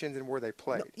positions and where they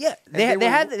played. Yeah, they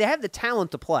had the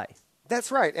talent to play. That's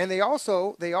right, and they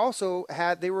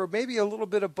were maybe a little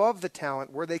bit above the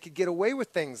talent where they could get away with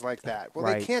things like that. Well,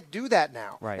 they can't do that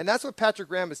now, and that's what Patrick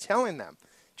Graham is telling them.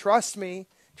 Trust me,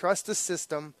 trust the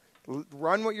system,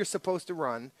 run what you're supposed to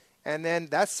run, and then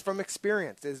that's from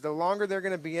experience. Is the longer they're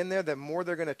going to be in there, the more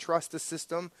they're going to trust the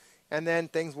system, and then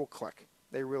things will click.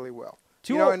 They really will.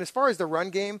 And as far as the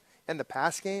run game and the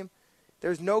pass game,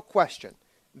 there's no question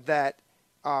that.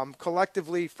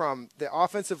 Collectively, from the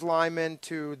offensive lineman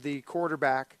to the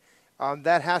quarterback,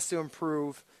 that has to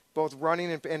improve both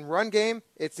running and run game.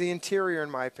 It's the interior, in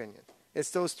my opinion.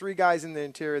 It's those 3 guys in the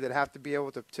interior that have to be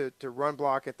able to run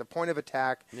block at the point of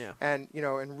attack. Yeah. And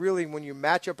really when you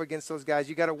match up against those guys,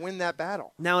 you got to win that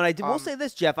battle. Now, and I will say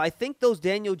this, Jeff. I think those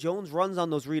Daniel Jones runs on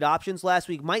those read options last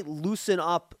week might loosen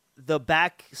up the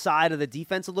back side of the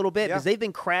defense a little bit because they've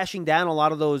been crashing down a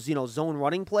lot of those, zone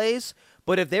running plays.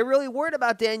 But if they're really worried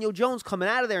about Daniel Jones coming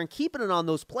out of there and keeping it on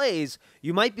those plays,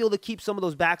 you might be able to keep some of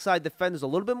those backside defenders a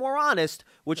little bit more honest,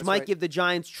 which might give the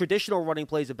Giants' traditional running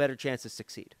plays a better chance to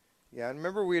succeed. Yeah, and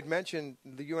remember we had mentioned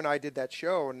that you and I did that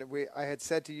show, and I had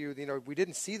said to you, we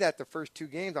didn't see that the first 2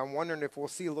 games. I'm wondering if we'll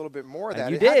see a little bit more of that.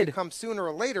 You had did. to come sooner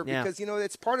or later because,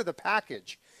 it's part of the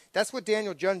package. That's what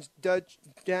Daniel Jones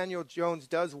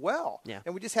does well. Yeah.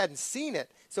 And we just hadn't seen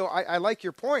it. So I like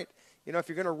your point. You know, if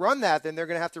you're going to run that, then they're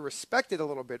going to have to respect it a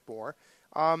little bit more.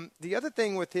 The other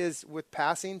thing with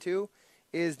passing too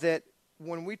is that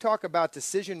when we talk about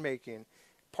decision making,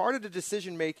 part of the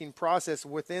decision-making process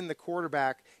within the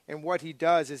quarterback and what he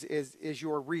does is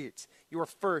your reads, your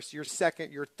first, your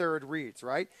second, your third reads,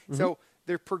 right? Mm-hmm. So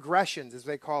they're progressions, as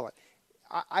they call it.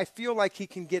 I feel like he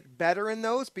can get better in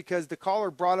those because the caller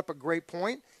brought up a great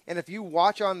point. And if you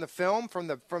watch on the film from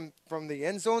the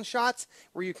end zone shots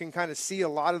where you can kind of see a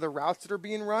lot of the routes that are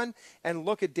being run and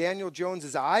look at Daniel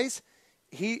Jones's eyes,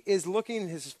 he is looking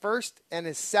his first and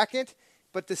his second,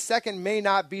 but the second may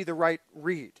not be the right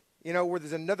read. You know, where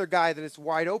there's another guy that is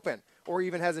wide open or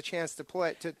even has a chance to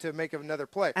play to make another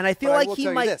play. And I feel like he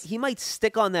might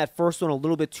stick on that first one a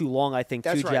little bit too long, I think,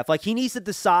 That's too, right. Jeff. Like, he needs to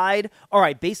decide, all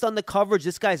right, based on the coverage,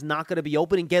 this guy's not going to be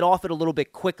open, and get off it a little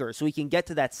bit quicker so he can get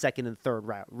to that second and third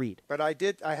read. But I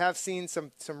have seen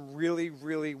some really,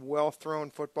 really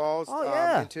well-thrown footballs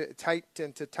into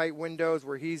tight windows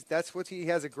where that's what he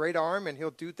has a great arm, and he'll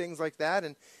do things like that.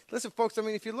 And listen, folks, I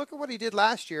mean, if you look at what he did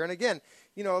last year, and again,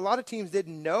 you know, a lot of teams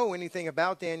didn't know anything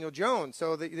about Daniel Jones,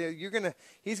 so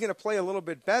he's gonna play a little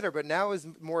bit better. But now as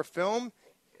more film,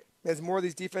 as more of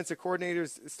these defensive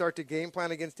coordinators start to game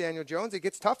plan against Daniel Jones, it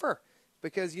gets tougher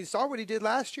because you saw what he did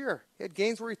last year. He had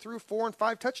games where he threw 4 and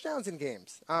 5 touchdowns in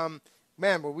games.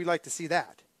 Man, would we like to see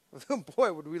that?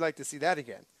 Boy, would we like to see that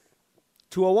again.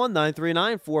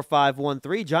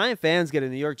 201-939-4513. Giant fans get a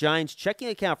New York Giants checking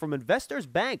account from Investors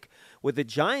Bank with the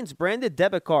Giants branded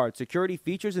debit card, security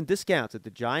features, and discounts at the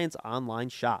Giants online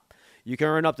shop. You can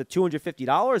earn up to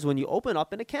 $250 when you open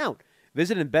up an account.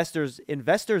 Visit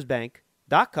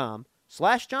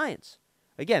investorsbank.com/Giants.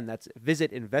 Again, that's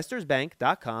visit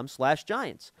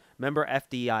investorsbank.com/Giants. Member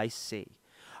FDIC.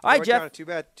 All right, Jeff. Too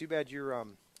bad you're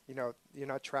you're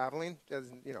not traveling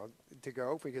to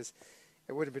go because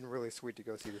it would have been really sweet to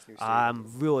go see this new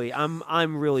stadium.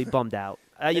 I'm really bummed out.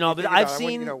 But I've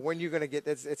seen. When you're going to get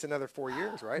it's another 4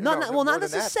 years, right? Not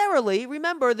necessarily.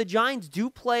 Remember, the Giants do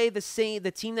play the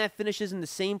team that finishes in the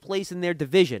same place in their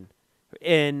division,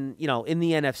 in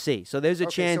the NFC. So there's a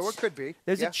chance. So it could be.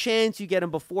 There's a chance you get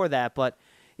them before that, but.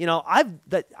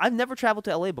 I've never traveled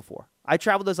to LA before. I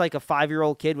traveled as like a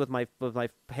 5-year-old kid with my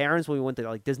parents when we went to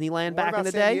like Disneyland back in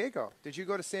the day. San Diego? Did you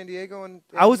go to San Diego?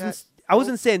 I was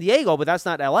in San Diego, but that's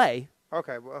not LA.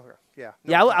 Okay, well, yeah.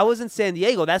 I was in San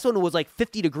Diego. That's when it was like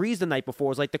 50 degrees the night before.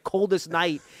 It was like the coldest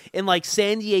night in like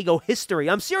San Diego history.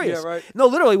 I'm serious. Yeah, right. No,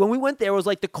 literally, when we went there, it was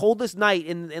like the coldest night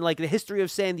in like the history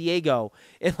of San Diego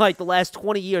in like the last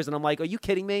 20 years. And I'm like, are you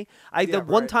kidding me?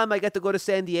 One time I got to go to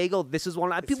San Diego, this is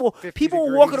one. People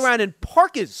were walking around in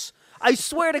parkas. I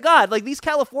swear to God, like these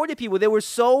California people, they were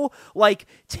so like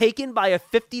taken by a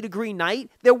 50-degree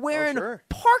night. They're wearing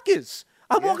parkas.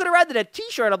 I'm walking around in that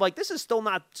T-shirt. I'm like, this is still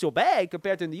not so bad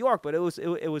compared to New York, but it was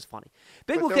funny.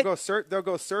 They'll go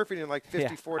surfing in like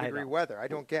 54-degree weather. I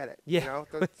don't get it. Yeah.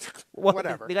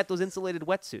 Whatever. They got those insulated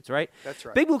wetsuits, right? That's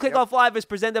right. Big Blue Kickoff Live is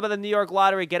presented by the New York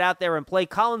Lottery. Get out there and play.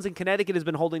 Collins in Connecticut has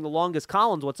been holding the longest.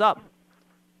 Collins, what's up?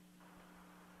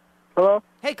 Hello?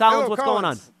 Hey, Collins, Hello, what's Collins.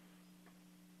 going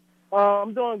on?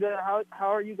 I'm doing good. How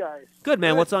are you guys? Good,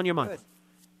 man. Good. What's on your mind? Good.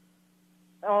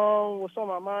 What's on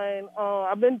my mind?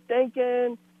 I've been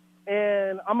thinking,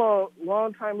 and I'm a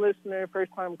long-time listener,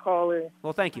 first-time caller.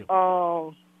 Well, thank you.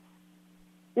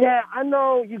 Yeah, I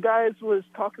know you guys was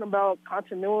talking about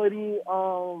continuity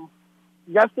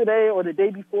yesterday or the day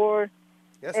before.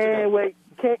 Yesterday. And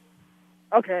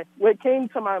what came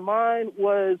to my mind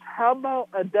was, how about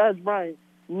a Des Bryant?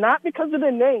 Not because of the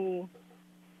name.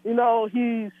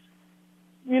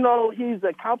 He's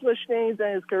accomplished things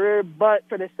in his career, but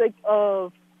for the sake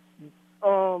of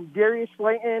Darius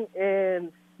Slayton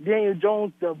and Daniel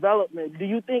Jones' development, do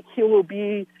you think he will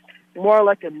be more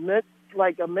like a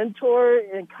mentor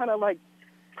and kind of like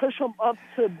push him up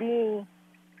to being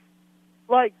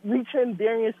like reaching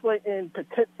Darius Slayton's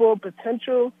full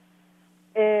potential?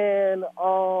 And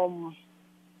I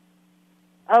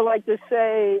like to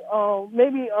say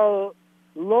maybe a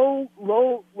low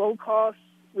cost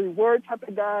reward type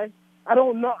of guy. I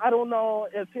don't know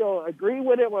if he'll agree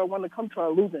with it or want to come to a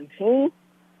losing team,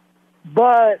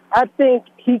 but I think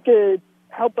he could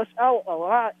help us out a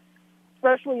lot,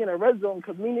 especially in the red zone,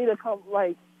 because we need to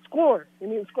score. We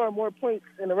need to score more points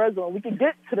in the red zone. We can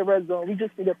get to the red zone. We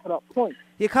just need to put up points.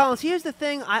 Yeah, Collins, here's the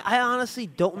thing. I honestly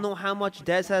don't know how much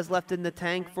Dez has left in the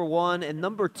tank, for one. And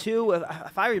number two,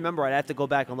 if I remember, I'd have to go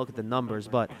back and look at the numbers.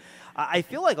 But I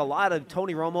feel like a lot of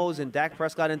Tony Romo's and Dak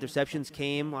Prescott interceptions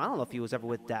came, I don't know if he was ever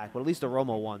with Dak, but at least the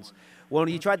Romo ones, when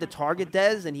he tried to target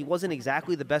Dez, and he wasn't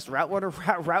exactly the best route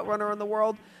runner in the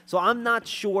world. So I'm not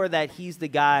sure that he's the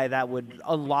guy that would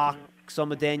unlock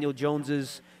some of Daniel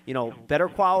Jones's, better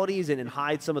qualities and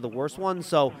hide some of the worst ones.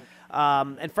 So,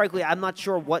 and frankly, I'm not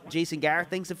sure what Jason Garrett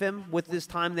thinks of him with his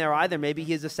time there either. Maybe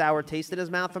he has a sour taste in his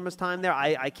mouth from his time there.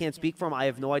 I can't speak for him. I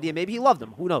have no idea. Maybe he loved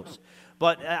him. Who knows?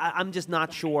 But I'm just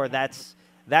not sure that's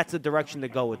the direction to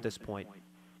go at this point.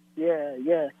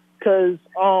 Yeah. Because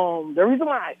the reason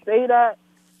why I say that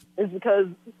is because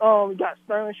we got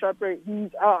Sterling Shepard. He's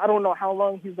out. I don't know how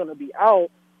long he's going to be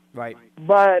out. Right.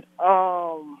 But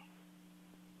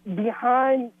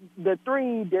behind the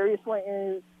three, Darius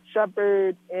Slayton,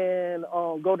 Shepard, and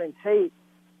Golden Tate,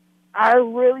 I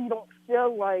really don't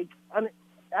feel like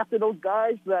after those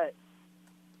guys that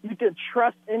you can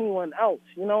trust anyone else.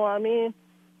 You know what I mean?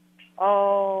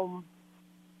 Of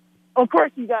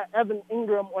course, you got Evan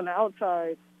Ingram on the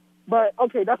outside. But,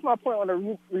 okay, that's my point on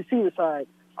the receiver side.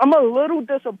 I'm a little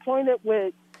disappointed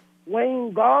with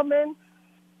Wayne Gallman.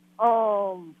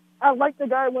 I like the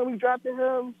guy when we drafted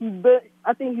him.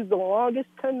 I think he's the longest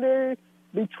tender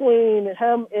between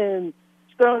him and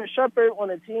Sterling Shepard on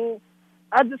the team.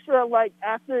 I just feel like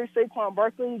after Saquon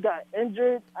Barkley got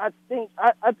injured, I think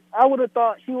I would have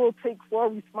thought he will take full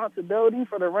responsibility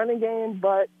for the running game,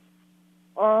 but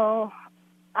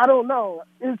I don't know.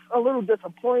 It's a little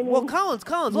disappointing. Well, Collins,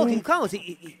 look, Collins,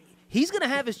 he's going to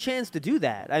have his chance to do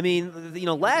that. I mean,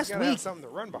 last week, have something to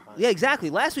run behind. Yeah, exactly.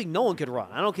 Last week, no one could run.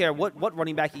 I don't care what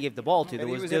running back he gave the ball to. And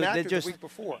he was inactive the week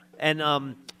before. And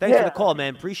thanks for the call,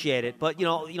 man. Appreciate it. But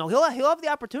he'll have the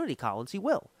opportunity, Collins. He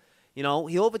will.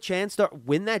 He'll have a chance to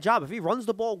win that job if he runs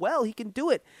the ball well. He can do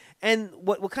it. And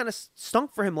what kind of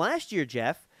stunk for him last year,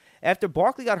 Jeff? After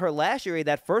Barkley got hurt last year,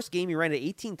 that first game he ran it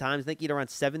 18 times. I think he had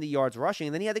around 70 yards rushing,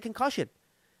 and then he had the concussion.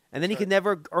 And then he could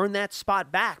never earn that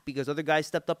spot back because other guys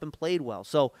stepped up and played well.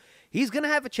 So he's going to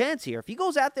have a chance here. If he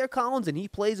goes out there, Collins, and he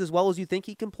plays as well as you think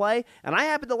he can play, and I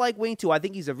happen to like Wayne too. I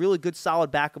think he's a really good, solid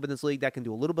backup in this league that can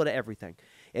do a little bit of everything.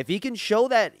 If he can show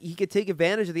that he can take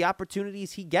advantage of the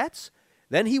opportunities he gets,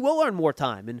 then he will earn more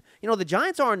time. And, the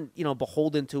Giants aren't,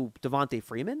 beholden to Devontae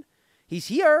Freeman. He's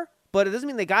here. But it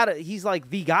doesn't mean he's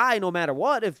like the guy no matter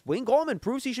what. If Wayne Gallman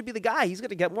proves he should be the guy, he's going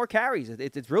to get more carries.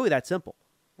 It's really that simple.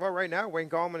 Well, right now, Wayne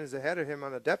Gallman is ahead of him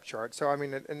on the depth chart. So, I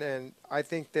mean, and I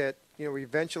think that,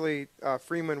 eventually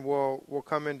Freeman will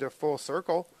come into full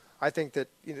circle. I think that,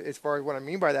 as far as what I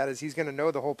mean by that is he's going to know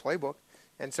the whole playbook.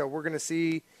 And so we're going to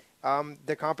see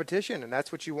the competition, and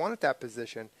that's what you want at that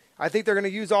position. I think they're going to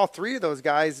use all three of those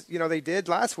guys. They did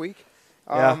last week.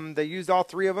 They used all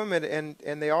three of them,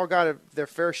 and they all got their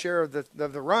fair share of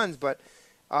the runs. But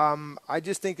I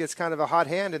just think it's kind of a hot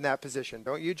hand in that position,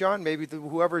 don't you, John? Maybe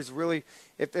whoever's really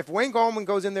 – if Wayne Gallman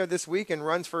goes in there this week and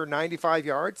runs for 95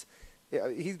 yards,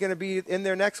 he's going to be in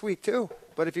there next week too.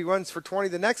 But if he runs for 20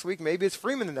 the next week, maybe it's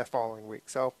Freeman in that following week.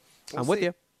 So I'm with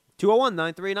you.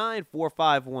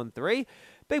 201-939-4513.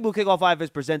 Big Blue Kickoff Live is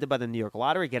presented by the New York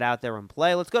Lottery. Get out there and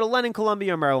play. Let's go to Len in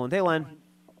Columbia, Maryland. Hey, Len.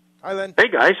 Hi, Len. Hey,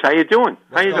 guys. How you doing?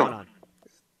 What's going on?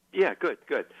 Yeah, good.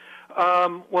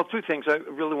 Well, two things. I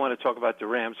really want to talk about the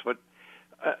Rams, but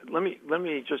let me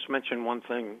just mention one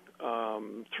thing,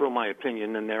 throw my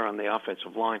opinion in there on the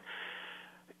offensive line.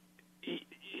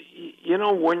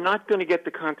 We're not going to get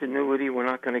the continuity. We're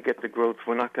not going to get the growth.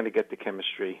 We're not going to get the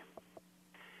chemistry.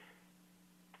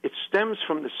 It stems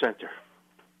from the center.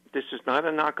 This is not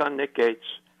a knock on Nick Gates.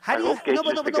 How do you, Gates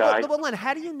is the guy. Len,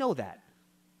 how do you know that?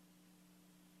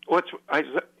 I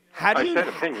said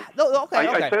opinion. No, okay.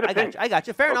 I said opinion. I got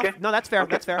you. Fair okay. enough. No, that's fair.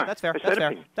 Okay. That's fair. Right. That's fair. That's fair.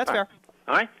 Opinion. That's fair.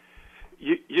 All right.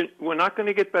 We're not going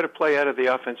to get better play out of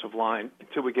the offensive line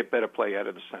until we get better play out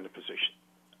of the center position.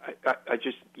 I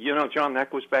just, John,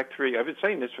 that goes back 3. I've been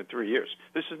saying this for 3 years.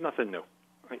 This is nothing new.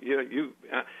 I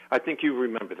think you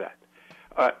remember that.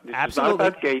 This Absolutely. is not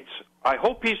about Gates. I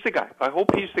hope he's the guy.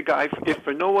 If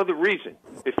for no other reason,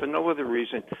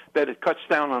 that it cuts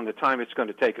down on the time it's going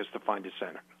to take us to find a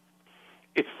center.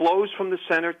 It flows from the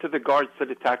center to the guards to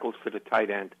the tackles to the tight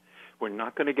end. We're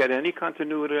not going to get any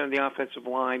continuity on the offensive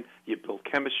line. You build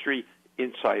chemistry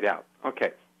inside out.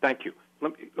 Okay, thank you.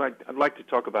 I'd like to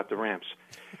talk about the Rams.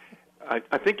 I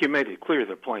think you made it clear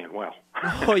they're playing well.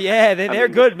 Oh yeah, they're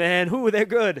good, man. They're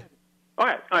good. All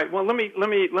right. Well, let me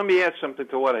add something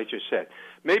to what I just said.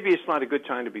 Maybe it's not a good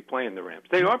time to be playing the Rams.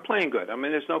 They are playing good. I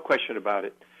mean, there's no question about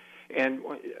it. And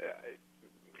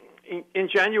in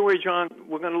January, John,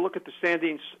 we're going to look at the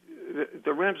standings.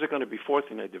 The Rams are going to be fourth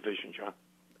in their division, John.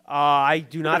 I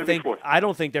do not think. fourth. I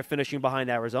don't think they're finishing behind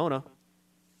Arizona.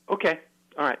 Okay.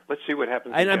 All right. Let's see what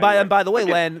happens. And by the way,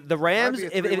 Len, the Rams.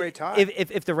 Might be a three-way tie.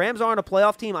 If the Rams aren't a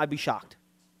playoff team, I'd be shocked.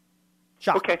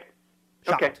 Shocked. Okay.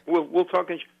 Shocked. Okay. We'll talk.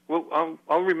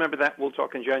 I'll remember that. We'll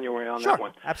talk in January on Sure. that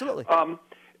one. Absolutely.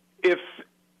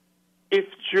 If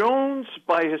Jones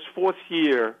by his fourth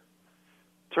year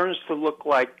turns to look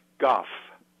like Goff,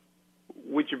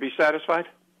 would you be satisfied?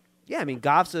 Yeah, I mean,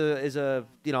 Goff's is a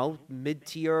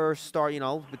mid-tier start,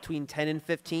 between 10 and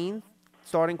 15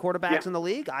 starting quarterbacks in the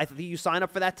league. I think you sign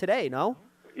up for that today, no?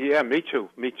 Yeah, me too.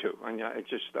 And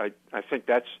I think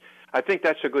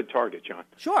that's a good target, John.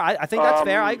 Sure, I think that's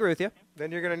fair. I agree with you.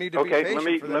 Then you're going to need to be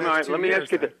patient for the next 2 let me years.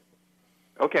 ask you this.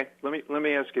 Okay, let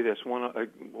me ask you this. A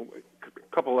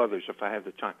couple others, if I have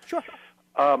the time. Sure.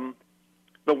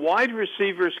 The wide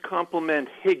receivers complement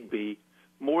Higbee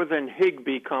more than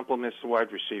Higbee complements the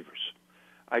wide receivers.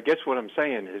 I guess what I'm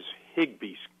saying is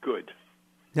Higbee's good.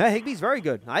 Yeah, Higbee's very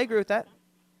good. I agree with that.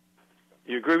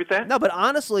 You agree with that? No, but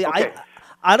honestly, Okay.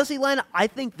 Len, I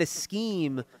think the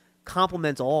scheme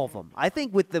complements all of them. I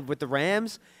think with the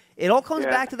Rams, it all comes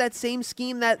back to that same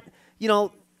scheme that, the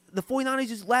 49ers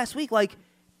used last week. Like,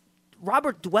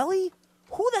 Robert Dwelly?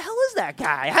 Who the hell is that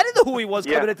guy? I didn't know who he was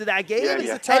coming into that game.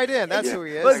 He's a tight end. That's who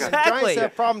he is. Exactly. Giants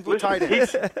have problems with tight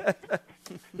ends.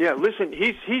 Listen,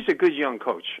 he's a good young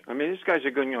coach. I mean, this guy's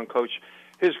a good young coach.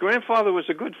 His grandfather was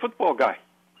a good football guy.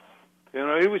 He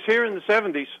was here in the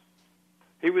 70s.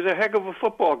 He was a heck of a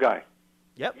football guy.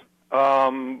 Yep.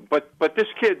 But this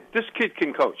kid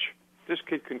can coach. This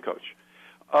kid can coach.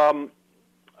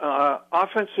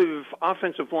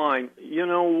 Offensive line.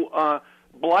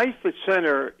 Blythe at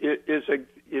center is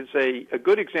a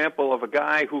good example of a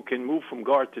guy who can move from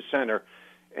guard to center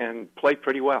and play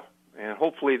pretty well. And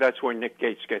hopefully that's where Nick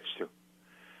Gates gets to.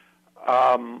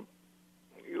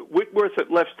 Whitworth at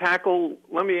left tackle.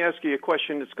 Let me ask you a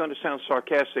question that's going to sound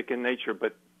sarcastic in nature,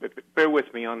 but bear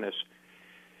with me on this.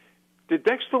 Did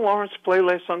Dexter Lawrence play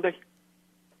last Sunday?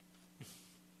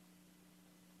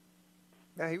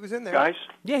 Yeah, he was in there. Guys?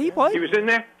 Yeah, he played. He was in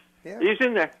there? Yeah. He's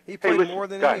in there. He played listen, more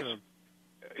than guys, any of them.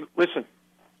 Listen,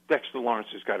 Dexter Lawrence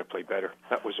has got to play better.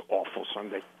 That was awful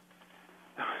Sunday.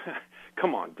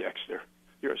 Come on, Dexter.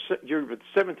 You're the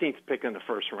 17th pick in the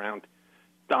first round.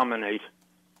 Dominate.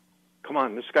 Come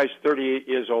on, this guy's 38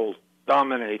 years old.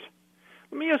 Dominate.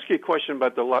 Let me ask you a question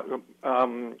about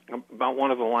about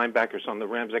one of the linebackers on the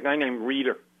Rams, a guy named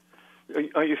Reeder.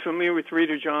 Are you familiar with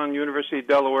Reeder, John? University of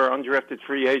Delaware, undrafted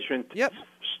free agent. Yep.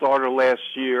 Starter last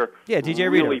year. Yeah, DJ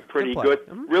Reeder. Really pretty good.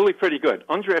 Mm-hmm. Really pretty good.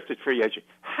 Undrafted free agent.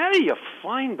 How do you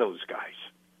find those guys?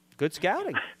 Good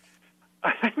scouting.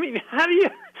 I mean, how do you...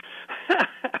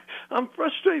 I'm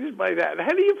frustrated by that.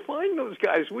 How do you find those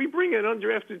guys? We bring in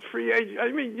undrafted free agents.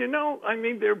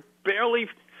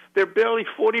 They're barely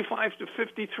 45 to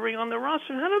 53 on the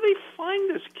roster. How do they find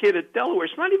this kid at Delaware?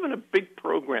 It's not even a big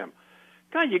program.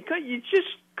 God, you just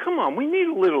come on. We need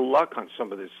a little luck on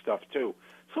some of this stuff too.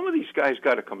 Some of these guys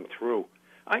got to come through.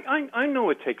 I know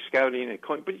it takes scouting and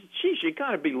but geez, you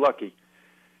got to be lucky.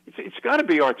 It's got to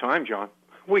be our time, John.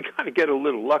 We got to get a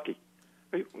little lucky.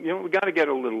 We got to get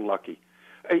a little lucky.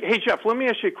 Hey, Jeff, let me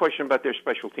ask you a question about their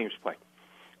special teams play.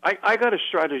 I got a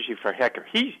strategy for Hecker.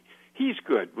 He's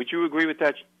good. Would you agree with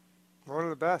that? One of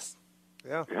the best.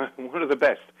 Yeah. One of the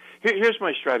best. Here's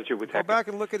my strategy with Hecker. Go back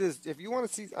and look at his. If you want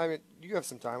to see, you have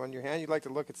some time on your hand. You'd like to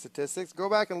look at statistics. Go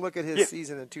back and look at his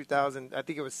season in 2000. I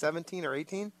think it was 17 or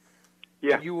 18.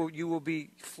 Yeah. And you will be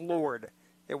floored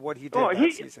at what he did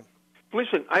that season.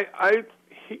 Listen,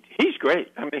 he's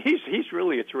great. I mean, he's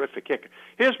really a terrific kicker.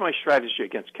 Here's my strategy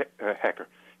against Hecker: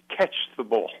 catch the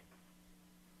ball.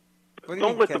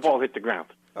 Don't let the ball hit the ground.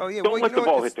 Oh yeah. Don't let the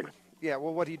ball hit the ground. Yeah.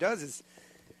 Well, what he does is.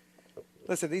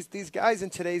 Listen, these guys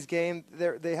in today's game,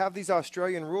 they have these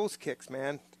Australian rules kicks,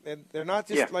 man. And they're not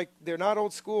just they're not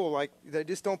old school. Like, they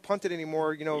just don't punt it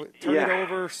anymore. Turn it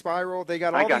over, spiral. They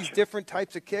got all these different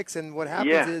types of kicks. And what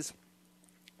happens is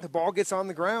the ball gets on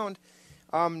the ground,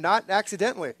 not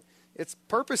accidentally. It's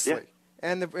purposely. Yeah.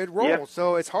 And it rolls. Yeah.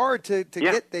 So it's hard to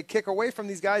get. They kick away from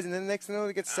these guys, and then the next thing you know,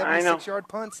 they get 76-yard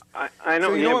punts. I know.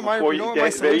 So you know what my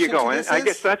solution there you go. To this I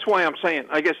guess that's why I'm saying.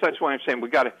 We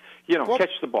got to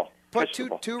catch the ball. Put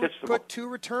two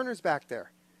returners back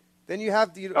there. Then you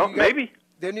have maybe.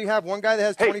 Then you have one guy that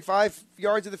has 25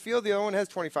 yards of the field. The other one has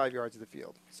 25 yards of the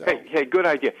field. So. Hey, good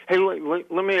idea. Hey,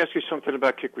 let me ask you something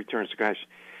about kick returns, guys.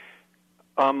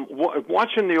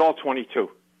 Watching the All-22,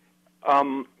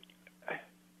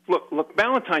 Look,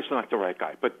 Ballantyne's not the right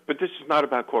guy, but this is not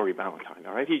about Corey Ballantyne,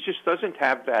 all right? He just doesn't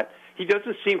have that. He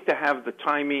doesn't seem to have the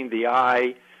timing, the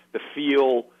eye, the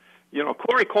feel. You know,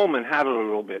 Corey Coleman had it a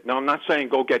little bit. Now, I'm not saying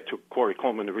go get to Corey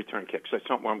Coleman to return kicks. That's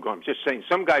not where I'm going. I'm just saying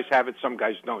some guys have it, some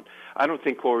guys don't. I don't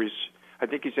think I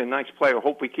think he's a nice player.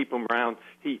 Hope we keep him around.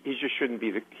 He just shouldn't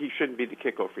be the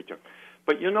kickoff return.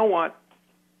 But you know what?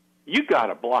 You got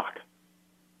to block.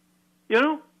 You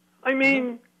know? I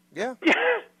mean, yeah.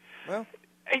 Well,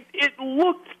 it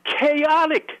looked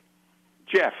chaotic,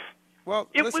 Jeff. Well,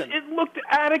 listen. It looked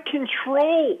out of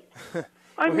control.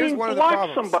 I mean,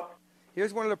 block somebody.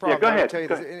 Here's one of the problems. Yeah, go ahead. I'll tell you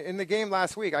this. In the game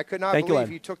last week, I could not believe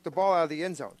he took the ball out of the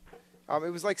end zone.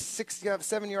 It was like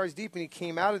 7 yards deep, and he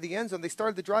came out of the end zone. They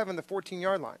started the drive on the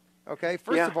 14-yard line. Okay,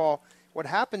 first of all, what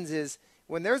happens is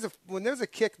when there's a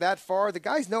kick that far, the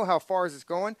guys know how far it's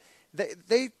going.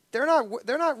 They're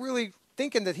not really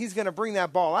thinking that he's going to bring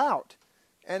that ball out,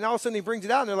 and all of a sudden he brings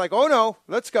it out, and they're like, "Oh no,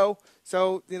 let's go."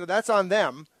 So that's on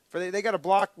them. They got to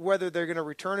block whether they're going to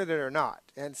return it or not.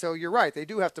 And so you're right, they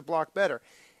do have to block better.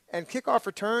 And kickoff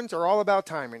returns are all about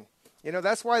timing.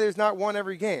 That's why there's not one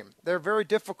every game. They're very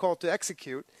difficult to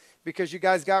execute because you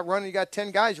got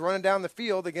 10 guys running down the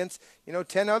field against,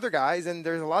 10 other guys, and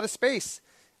there's a lot of space.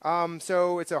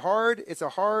 So it's a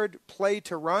hard play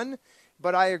to run,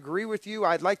 but I agree with you.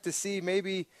 I'd like to see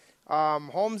maybe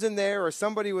Holmes in there or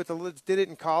somebody did it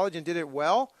in college and did it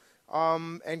well,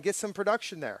 and get some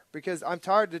production there because I'm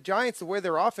tired. The Giants, the way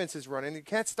their offense is running, you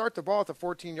can't start the ball at the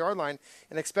 14-yard line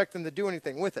and expect them to do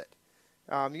anything with it.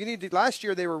 Last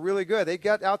year they were really good. They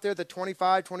got out there the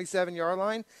 25, 27-yard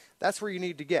line. That's where you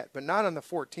need to get, but not on the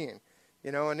 14.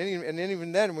 And then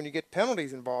even then when you get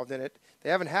penalties involved in it, they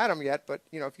haven't had them yet. But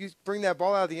if you bring that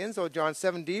ball out of the end zone, John,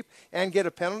 7 deep, and get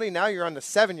a penalty, now you're on the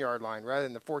 7-yard line rather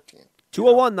than the 14.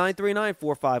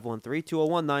 201-939-4513.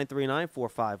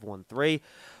 201-939-4513.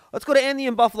 Let's go to Andy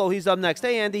in Buffalo. He's up next.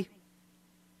 Hey, Andy.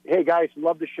 Hey, guys.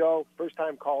 Love the show. First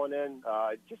time calling in.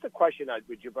 Just a question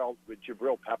with Jabril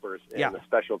Peppers and the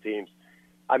special teams.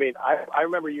 I mean, I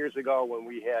remember years ago when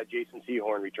we had Jason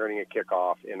Sehorn returning a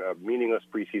kickoff in a meaningless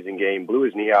preseason game, blew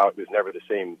his knee out, was never the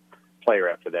same player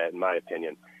after that, in my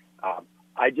opinion. I'm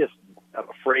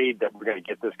afraid that we're going to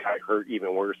get this guy hurt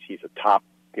even worse. He's a top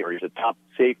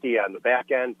safety on the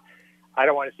back end. I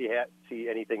don't want to see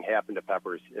anything happen to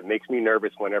Peppers. It makes me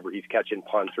nervous whenever he's catching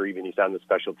punts or even he's on the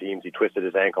special teams. He twisted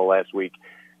his ankle last week.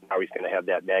 Now he's going to have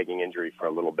that nagging injury for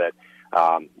a little bit.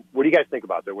 What do you guys think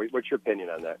about that? What's your opinion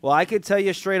on that? Well, I could tell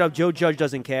you straight up, Joe Judge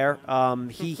doesn't care.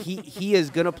 He is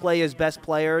going to play his best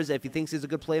players. If he thinks he's a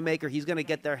good playmaker, he's going to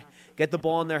get the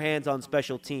ball in their hands on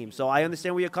special teams. So I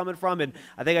understand where you're coming from, and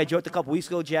I think I joked a couple weeks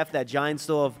ago, Jeff, that Giants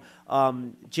still have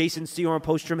Jason Sehorn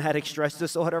post-traumatic stress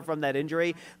disorder from that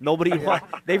injury.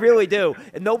 They really do.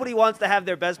 And nobody wants to have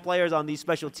their best players on these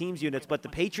special teams units, but the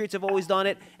Patriots have always done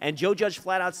it, and Joe Judge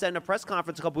flat out said in a press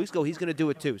conference a couple weeks ago he's going to do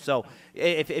it too. So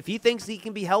if he thinks he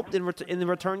can be helped in the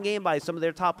return game by some of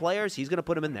their top players, he's going to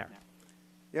put him in there.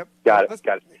 Yep. Got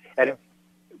it. And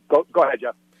go ahead,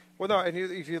 Jeff. Well, no, and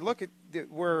if you look at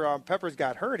where Peppers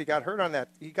got hurt, he got hurt on that.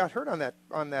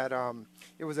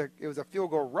 It was a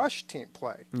field goal rush team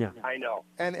play. Yeah, I know.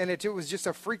 And it was just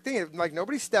a freak thing. Like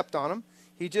nobody stepped on him.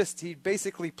 He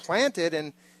basically planted,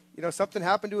 and something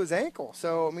happened to his ankle.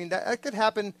 So I mean that could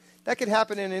happen. That could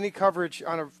happen in any coverage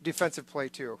on a defensive play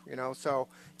too. So,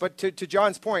 but to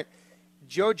John's point,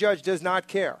 Joe Judge does not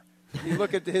care. You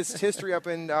look at his history up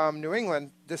in New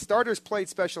England, the starters played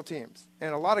special teams,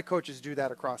 and a lot of coaches do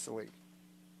that across the league.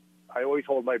 I always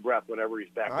hold my breath whenever he's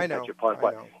back to catch a punt.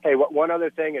 I know. Hey, one other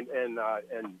thing, and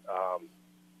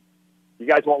you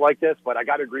guys won't like this, but I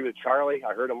got to agree with Charlie.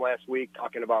 I heard him last week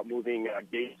talking about moving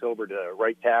Gates over to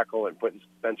right tackle and putting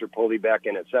Spencer Pulley back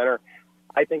in at center.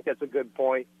 I think that's a good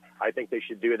point. I think they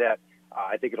should do that.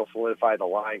 I think it'll solidify the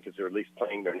line because they're at least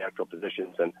playing their natural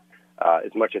positions. And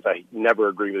as much as I never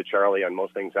agree with Charlie on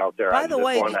most things out there, by the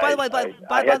way,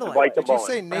 did you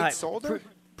say Nate Solder?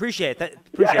 Appreciate that.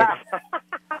 Appreciate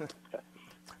it.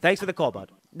 Thanks for the call,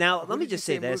 bud. Now, let me just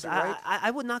say this. I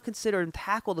would not consider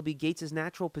tackle to be Gates'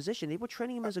 natural position. They were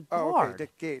training him as a guard. Oh, okay.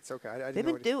 Dick Gates. Okay.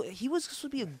 He was supposed to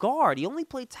be a guard. He only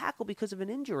played tackle because of an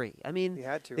injury. I mean, he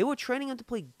had to. They were training him to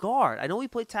play guard. I know he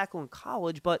played tackle in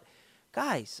college, but,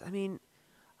 guys, I mean,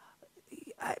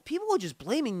 people are just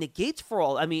blaming Nick Gates for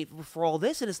all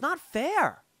this, and it's not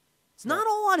fair. It's not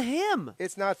all on him.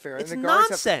 It's not fair. It's and the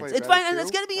guards nonsense. Have to play It's fine, and too. it's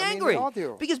going to be They angry. all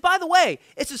do. Because, by the way,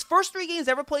 it's his first 3 games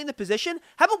ever playing the position.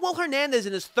 How about Will Hernandez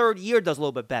in his 3rd year does a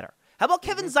little bit better? How about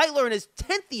Kevin Zeitler in his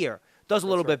 10th year does a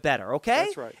little bit better, okay?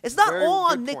 That's right. It's not Very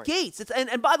all on good Nick point. Gates.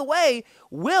 And by the way,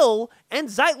 Will and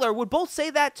Zeitler would both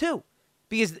say that too.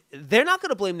 because they're not going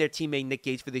to blame their teammate Nick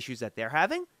Gates for the issues that they're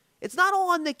having. It's not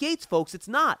all on Nick Gates, folks. It's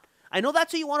not. I know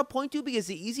that's who you want to point to because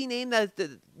the easy name that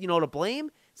to blame.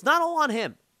 It's not all on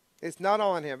him. It's not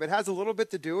all on him. It has a little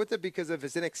bit to do with it because of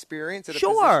his inexperience at a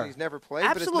Sure. position he's never played,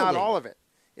 Absolutely. but it's not all of it.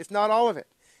 It's not all of it.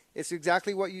 It's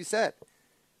exactly what you said.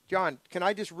 John, can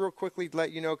I just real quickly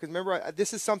let you know, because remember,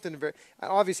 this is something very –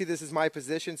 obviously this is my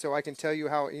position, so I can tell you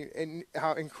how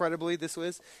incredibly this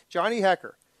was. Johnny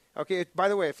Hecker, okay, by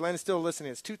the way, if Len is still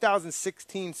listening, it's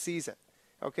 2016 season.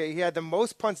 Okay, he had the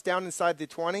most punts down inside the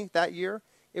 20 that year.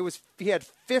 He had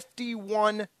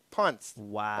 51 punts.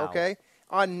 Wow. Okay,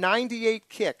 on 98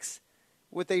 kicks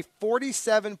with a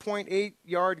 47.8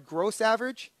 yard gross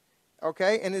average.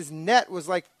 Okay, and his net was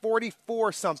like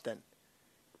 44 something.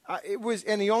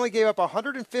 And he only gave up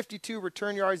 152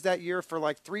 return yards that year for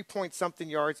like 3 point something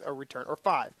yards a return, or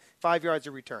 5 yards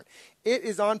a return. It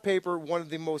is on paper one of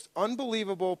the most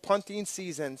unbelievable punting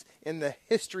seasons in the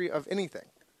history of anything.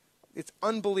 It's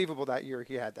unbelievable that year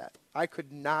he had that. I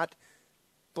could not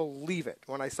believe it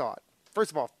when I saw it.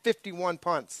 First of all, 51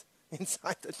 punts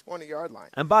inside the 20-yard line.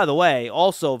 And by the way,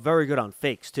 also very good on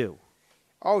fakes too.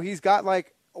 Oh, he's got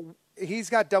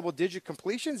double-digit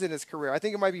completions in his career. I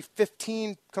think it might be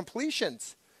 15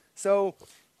 completions. So,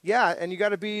 yeah, and you got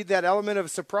to be that element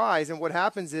of surprise. And what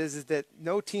happens is that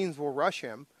no teams will rush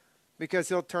him because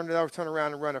he'll turn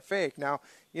around and run a fake. Now,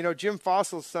 Jim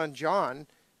Fossil's son John,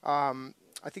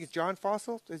 I think it's John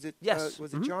Fossil. Is it? Yes.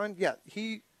 Was it John? Yeah.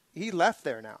 He left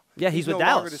there now. Yeah, he's with no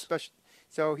Dallas. Longer the special.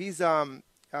 So he's they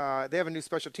have a new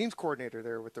special teams coordinator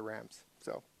there with the Rams.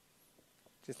 So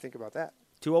just think about that.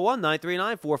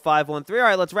 201-939-4513. All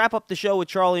right, let's wrap up the show with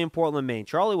Charlie in Portland, Maine.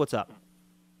 Charlie, what's up?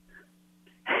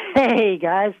 Hey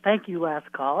guys, thank you,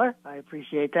 last caller. I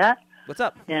appreciate that. What's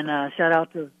up? And shout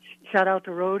out to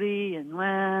Rhodey and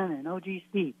Len and OG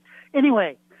Steve.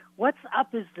 Anyway, what's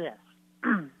up is this.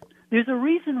 There's a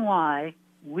reason why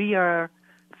we are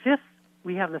fifth.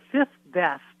 We have the fifth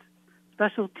best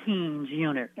special teams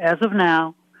unit as of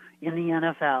now in the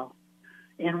NFL,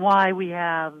 and why we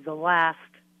have the last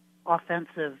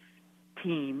offensive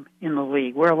team in the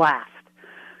league. We're last.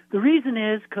 The reason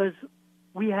is because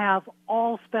we have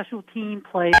all special team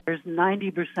players.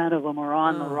 90% of them are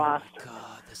on the roster.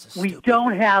 God, this is we stupid.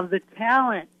 don't have the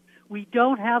talent. We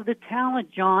don't have the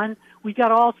talent, John. We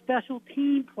got all special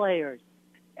team players.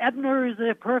 Ebner is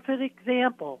a perfect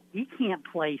example. He can't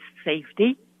play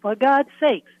safety, for God's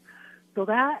sakes. So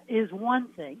that is one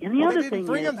thing. And the other thing is, they didn't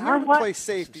bring him here to play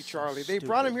safety, Charlie. They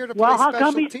brought him here to play how special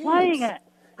come he's teams. playing it?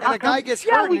 And a guy gets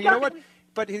hurt, and you know what?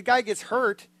 But the guy gets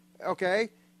hurt, okay?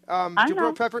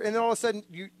 Jabril Pepper, and then all of a sudden,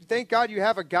 thank God you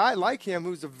have a guy like him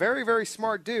who's a very, very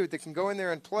smart dude that can go in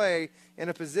there and play in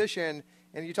a position.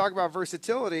 And you talk about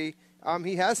versatility.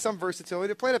 He has some versatility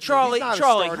to play. Charlie,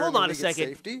 hold on a league second.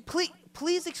 Safety.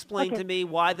 Please explain to me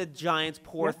why the Giants'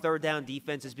 poor third down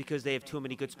defense is because they have too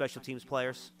many good special teams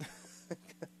players.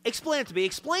 Explain it to me.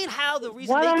 Explain how the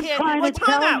reason what they I'm can't. trying Wait, to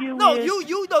time tell out. you No, is,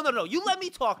 no. You let me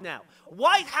talk now.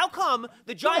 Why? How come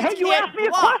the Giants hey, you can't asked me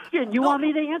block? a question. You want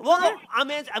me to answer Well, it? I'm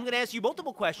going to ask you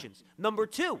multiple questions. Number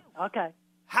two. Okay.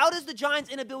 How does the Giants'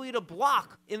 inability to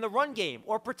block in the run game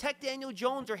or protect Daniel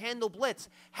Jones or handle blitz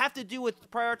have to do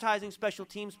with prioritizing special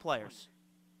teams players?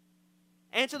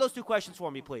 Answer those two questions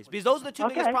for me, please, because those are the two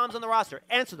biggest problems on the roster.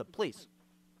 Answer them, please.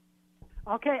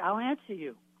 Okay, I'll answer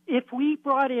you. If we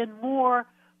brought in more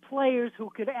players who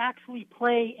could actually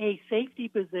play a safety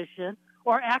position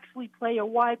or actually play a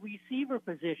wide receiver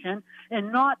position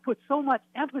and not put so much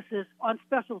emphasis on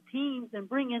special teams and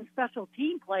bring in special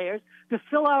team players to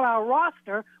fill out our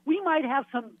roster, we might have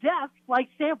some depth like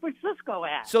San Francisco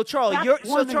has. So Charlie, That's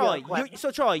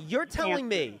you're telling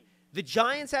me the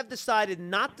Giants have decided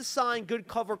not to sign good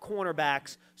cover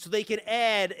cornerbacks so they can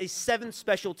add a seventh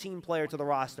special team player to the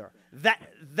roster.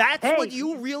 That's what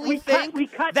you really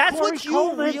think? That's Corey what you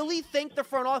Coleman. really think the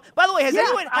front office? By the way,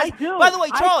 do. By the way,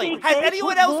 Charlie, I think has they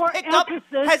anyone put else more picked up?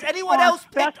 emphasis Has anyone on else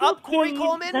picked special up Corey teams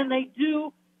Coleman? than they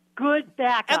do good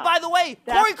backup. And by the way,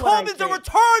 That's Corey what I Coleman's a think.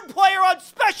 return player on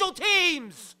special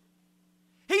teams.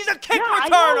 He's a kick returner.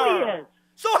 I know he is.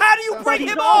 So how do you But bring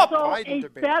he's him up? also a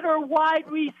better wide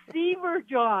receiver,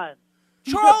 John.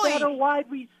 He's Charlie, a better wide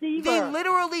receiver. they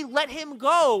literally let him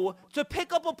go to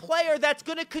pick up a player that's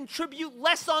going to contribute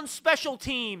less on special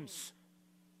teams.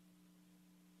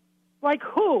 Like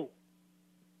who?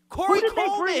 Corey Who did they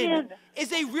bring Coleman in?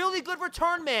 is a really good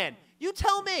return man. You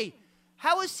tell me,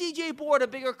 how is C.J. Board a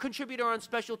bigger contributor on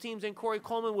special teams than Corey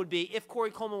Coleman would be if Corey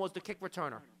Coleman was the kick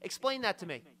returner? Explain that to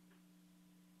me.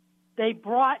 They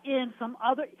brought in some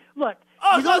other. Look.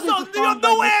 Oh, you know so this is you have sung by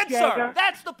no Mick answer. Jagger.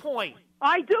 That's the point.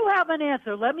 I do have an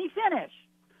answer. Let me finish.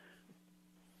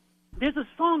 there's a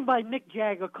song by Mick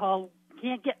Jagger called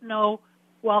Can't Get No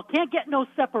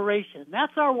Separation.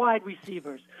 That's our wide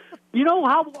receivers. You know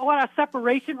what our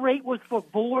separation rate was for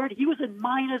Board? He was in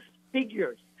minus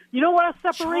figures. You know what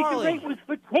our separation rate was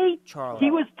for Tate? Charlie. He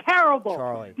was terrible.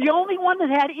 Charlie. The only one that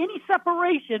had any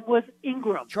separation was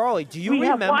Ingram. Charlie, do you we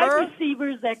remember? We have wide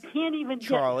receivers that can't even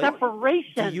get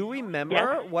separation. Do you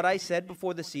remember what I said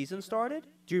before the season started?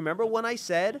 Do you remember when I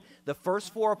said the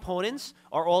first 4 opponents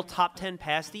are all top 10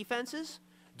 pass defenses?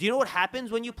 Do you know what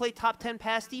happens when you play top 10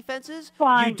 pass defenses?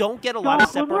 Fine. You don't get a lot of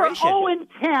separation. When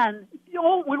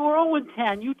we're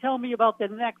 0-10, you tell me about the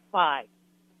next 5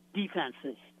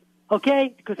 defenses.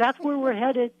 Okay? Because that's where we're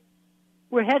headed.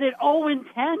 We're headed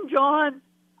 0-10, John.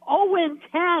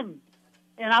 0-10.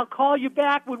 And I'll call you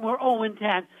back when we're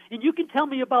 0-10. And you can tell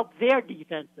me about their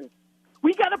defenses.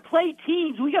 We got to play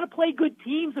teams. We got to play good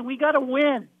teams, and we got to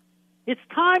win. It's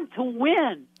time to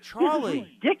win. Charlie. This is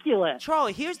ridiculous.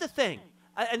 Charlie, here's the thing.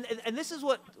 And this is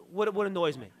what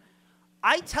annoys me.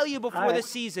 I tell you before the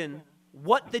season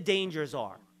what the dangers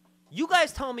are. You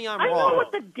guys tell me I'm wrong. I know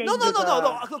what the dangers are.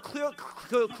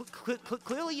 No.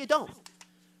 Clearly you don't.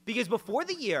 Because before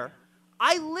the year,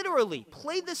 I literally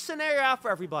played this scenario out for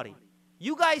everybody.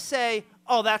 You guys say,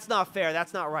 oh, that's not fair.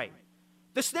 That's not right.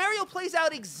 The scenario plays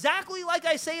out exactly like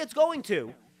I say it's going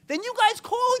to. Then you guys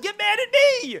call and get mad at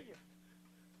me.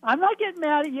 I'm not getting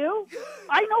mad at you.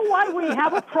 I know why we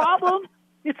have a problem.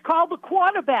 It's called the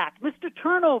quarterback, Mr.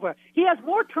 Turnover. He has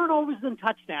more turnovers than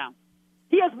touchdowns.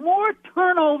 He has more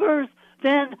turnovers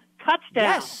than touchdowns.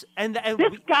 Yes, and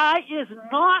this guy is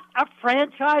not a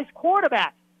franchise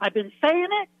quarterback. I've been saying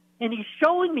it, and he's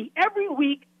showing me every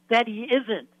week that he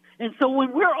isn't. And so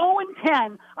when we're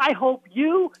 0-10, I hope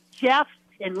you, Jeff,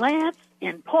 and Lance,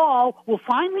 and Paul will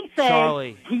finally say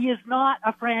Charlie, he is not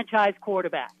a franchise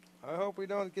quarterback. I hope we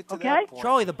don't get to that point.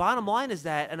 Charlie, the bottom line is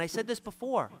that, and I said this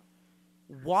before,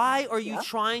 why are you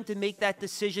trying to make that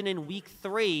decision in week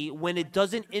 3 when it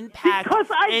doesn't impact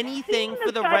anything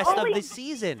for the rest of the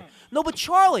season? No, but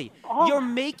Charlie,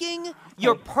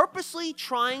 you're purposely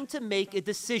trying to make a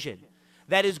decision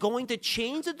that is going to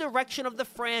change the direction of the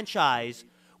franchise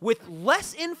with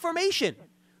less information.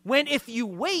 When if you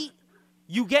wait,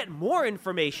 you get more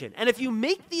information. And if you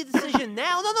make the decision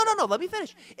now, no, let me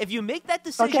finish. If you make that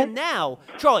decision now,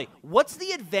 Charlie, what's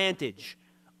the advantage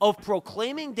of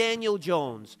proclaiming Daniel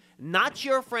Jones not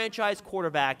your franchise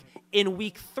quarterback in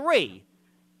week 3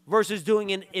 versus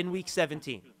doing it in week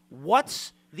 17?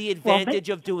 What's the advantage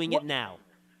of doing it now?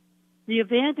 The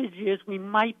advantage is we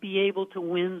might be able to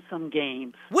win some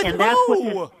games. With and who? That's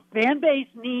what the fan base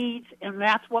needs, and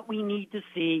that's what we need to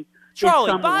see.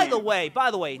 Charlie, by the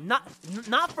way,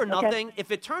 not for nothing,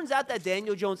 if it turns out that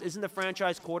Daniel Jones isn't the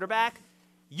franchise quarterback,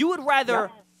 you would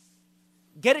rather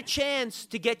get a chance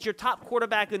to get your top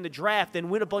quarterback in the draft than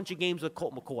win a bunch of games with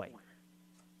Colt McCoy.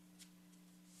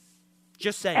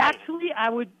 Just saying. Actually,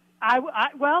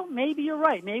 well, maybe you're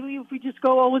right. Maybe if we just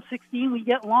go 0-16, we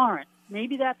get Lawrence.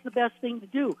 Maybe that's the best thing to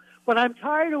do. But I'm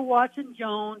tired of watching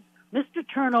Jones, Mr.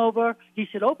 Turnover. He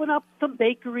should open up some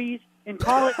bakeries and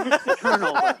call it Mr.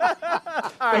 Turnover.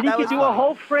 And he could do a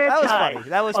whole franchise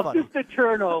That was funny. Mr.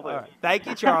 Turnover. All right. Thank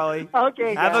you, Charlie.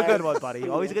 Okay, Have guys. a good one, buddy.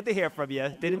 Always good to hear from you.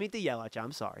 Didn't mean to yell at you.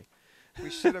 I'm sorry. We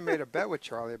should have made a bet with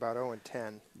Charlie about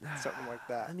 0-10, something like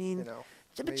that. I mean, you know,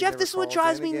 but Jeff, this is what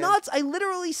drives me nuts. I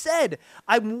literally said,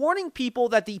 I'm warning people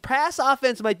that the pass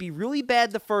offense might be really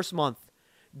bad the first month.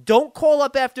 Don't call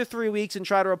up after 3 weeks and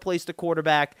try to replace the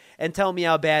quarterback and tell me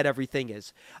how bad everything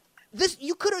is. This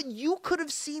you could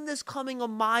have seen this coming a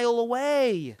mile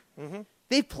away. Mm-hmm.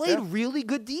 They've played really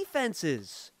good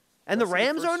defenses, and the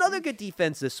Rams are another good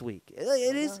defense this week. It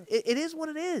is what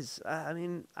it is. I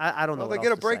mean, I don't know. Well, they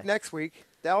get a break next week.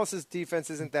 Dallas's defense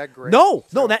isn't that great. No.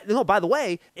 By the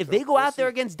way, if they go out there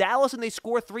against Dallas and they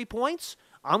score 3 points,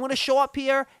 I'm going to show up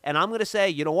here and I'm going to say,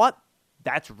 you know what?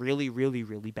 That's really, really,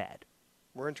 really bad.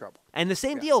 We're in trouble. And the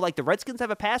same deal, like the Redskins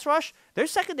have a pass rush. Their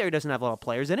secondary doesn't have a lot of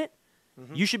players in it.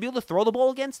 Mm-hmm. You should be able to throw the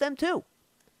ball against them too.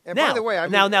 And by the way,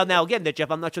 now again, Jeff,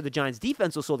 I'm not sure the Giants'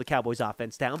 defense will slow the Cowboys'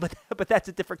 offense down, but that's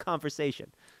a different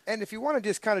conversation. And if you want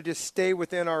to just stay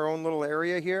within our own little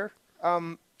area here,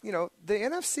 the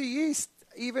NFC East,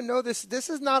 even though this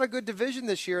is not a good division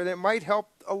this year, that might help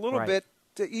a little bit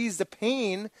to ease the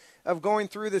pain of going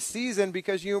through the season,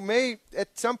 because you may,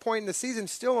 at some point in the season,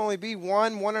 still only be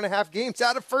 1.5 games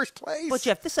out of first place. But,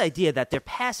 Jeff, this idea that they're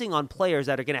passing on players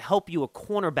that are going to help you a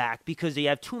cornerback because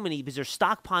they're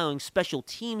stockpiling special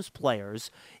teams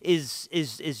players is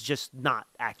just not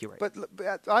accurate. But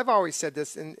I've always said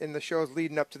this in the shows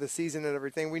leading up to the season and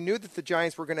everything. We knew that the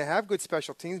Giants were going to have good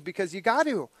special teams because you got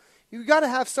to. you got to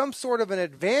have some sort of an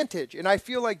advantage. And I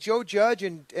feel like Joe Judge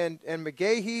and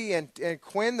McGahee and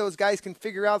Quinn, those guys can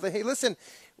figure out that, hey, listen,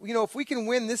 if we can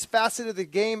win this facet of the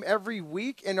game every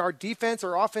week and our defense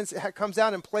or offense comes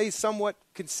out and plays somewhat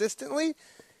consistently,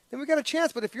 then we got a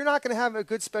chance. But if you're not going to have a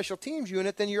good special teams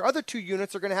unit, then your other two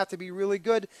units are going to have to be really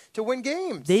good to win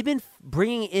games. They've been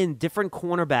bringing in different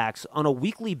cornerbacks on a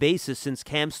weekly basis since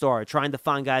Cam started, trying to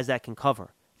find guys that can cover.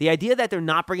 The idea that they're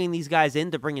not bringing these guys in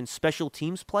to bring in special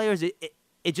teams players, it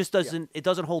just doesn't it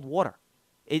doesn't hold water.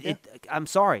 I'm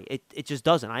sorry, it just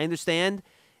doesn't. I understand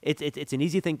it's an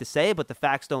easy thing to say, but the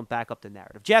facts don't back up the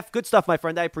narrative. Jeff, good stuff, my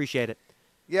friend. I appreciate it.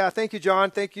 Yeah, thank you,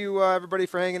 John. Thank you, everybody,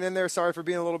 for hanging in there. Sorry for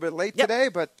being a little bit late today,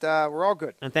 but we're all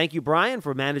good. And thank you, Brian,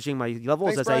 for managing my levels.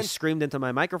 Thanks, as Brian. I screamed into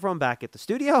my microphone back at the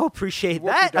studio. Appreciate you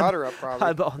woke that. Your daughter up,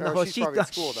 probably. No, she's probably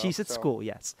at school, though. She's at school,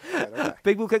 yes. Okay.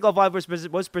 Big Blue Kickoff Live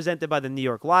was presented by the New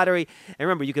York Lottery. And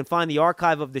remember, you can find the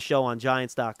archive of the show on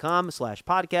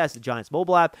Giants.com/podcast, the Giants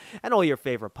mobile app, and all your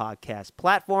favorite podcast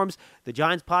platforms. The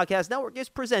Giants Podcast Network is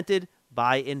presented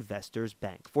by Investors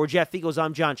Bank. For Jeff Eagles,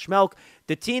 I'm John Schmelk.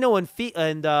 Datino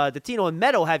and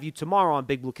Meadow have you tomorrow on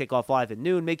Big Blue Kickoff Live at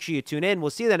noon. Make sure you tune in. We'll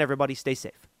see you then, everybody. Stay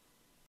safe.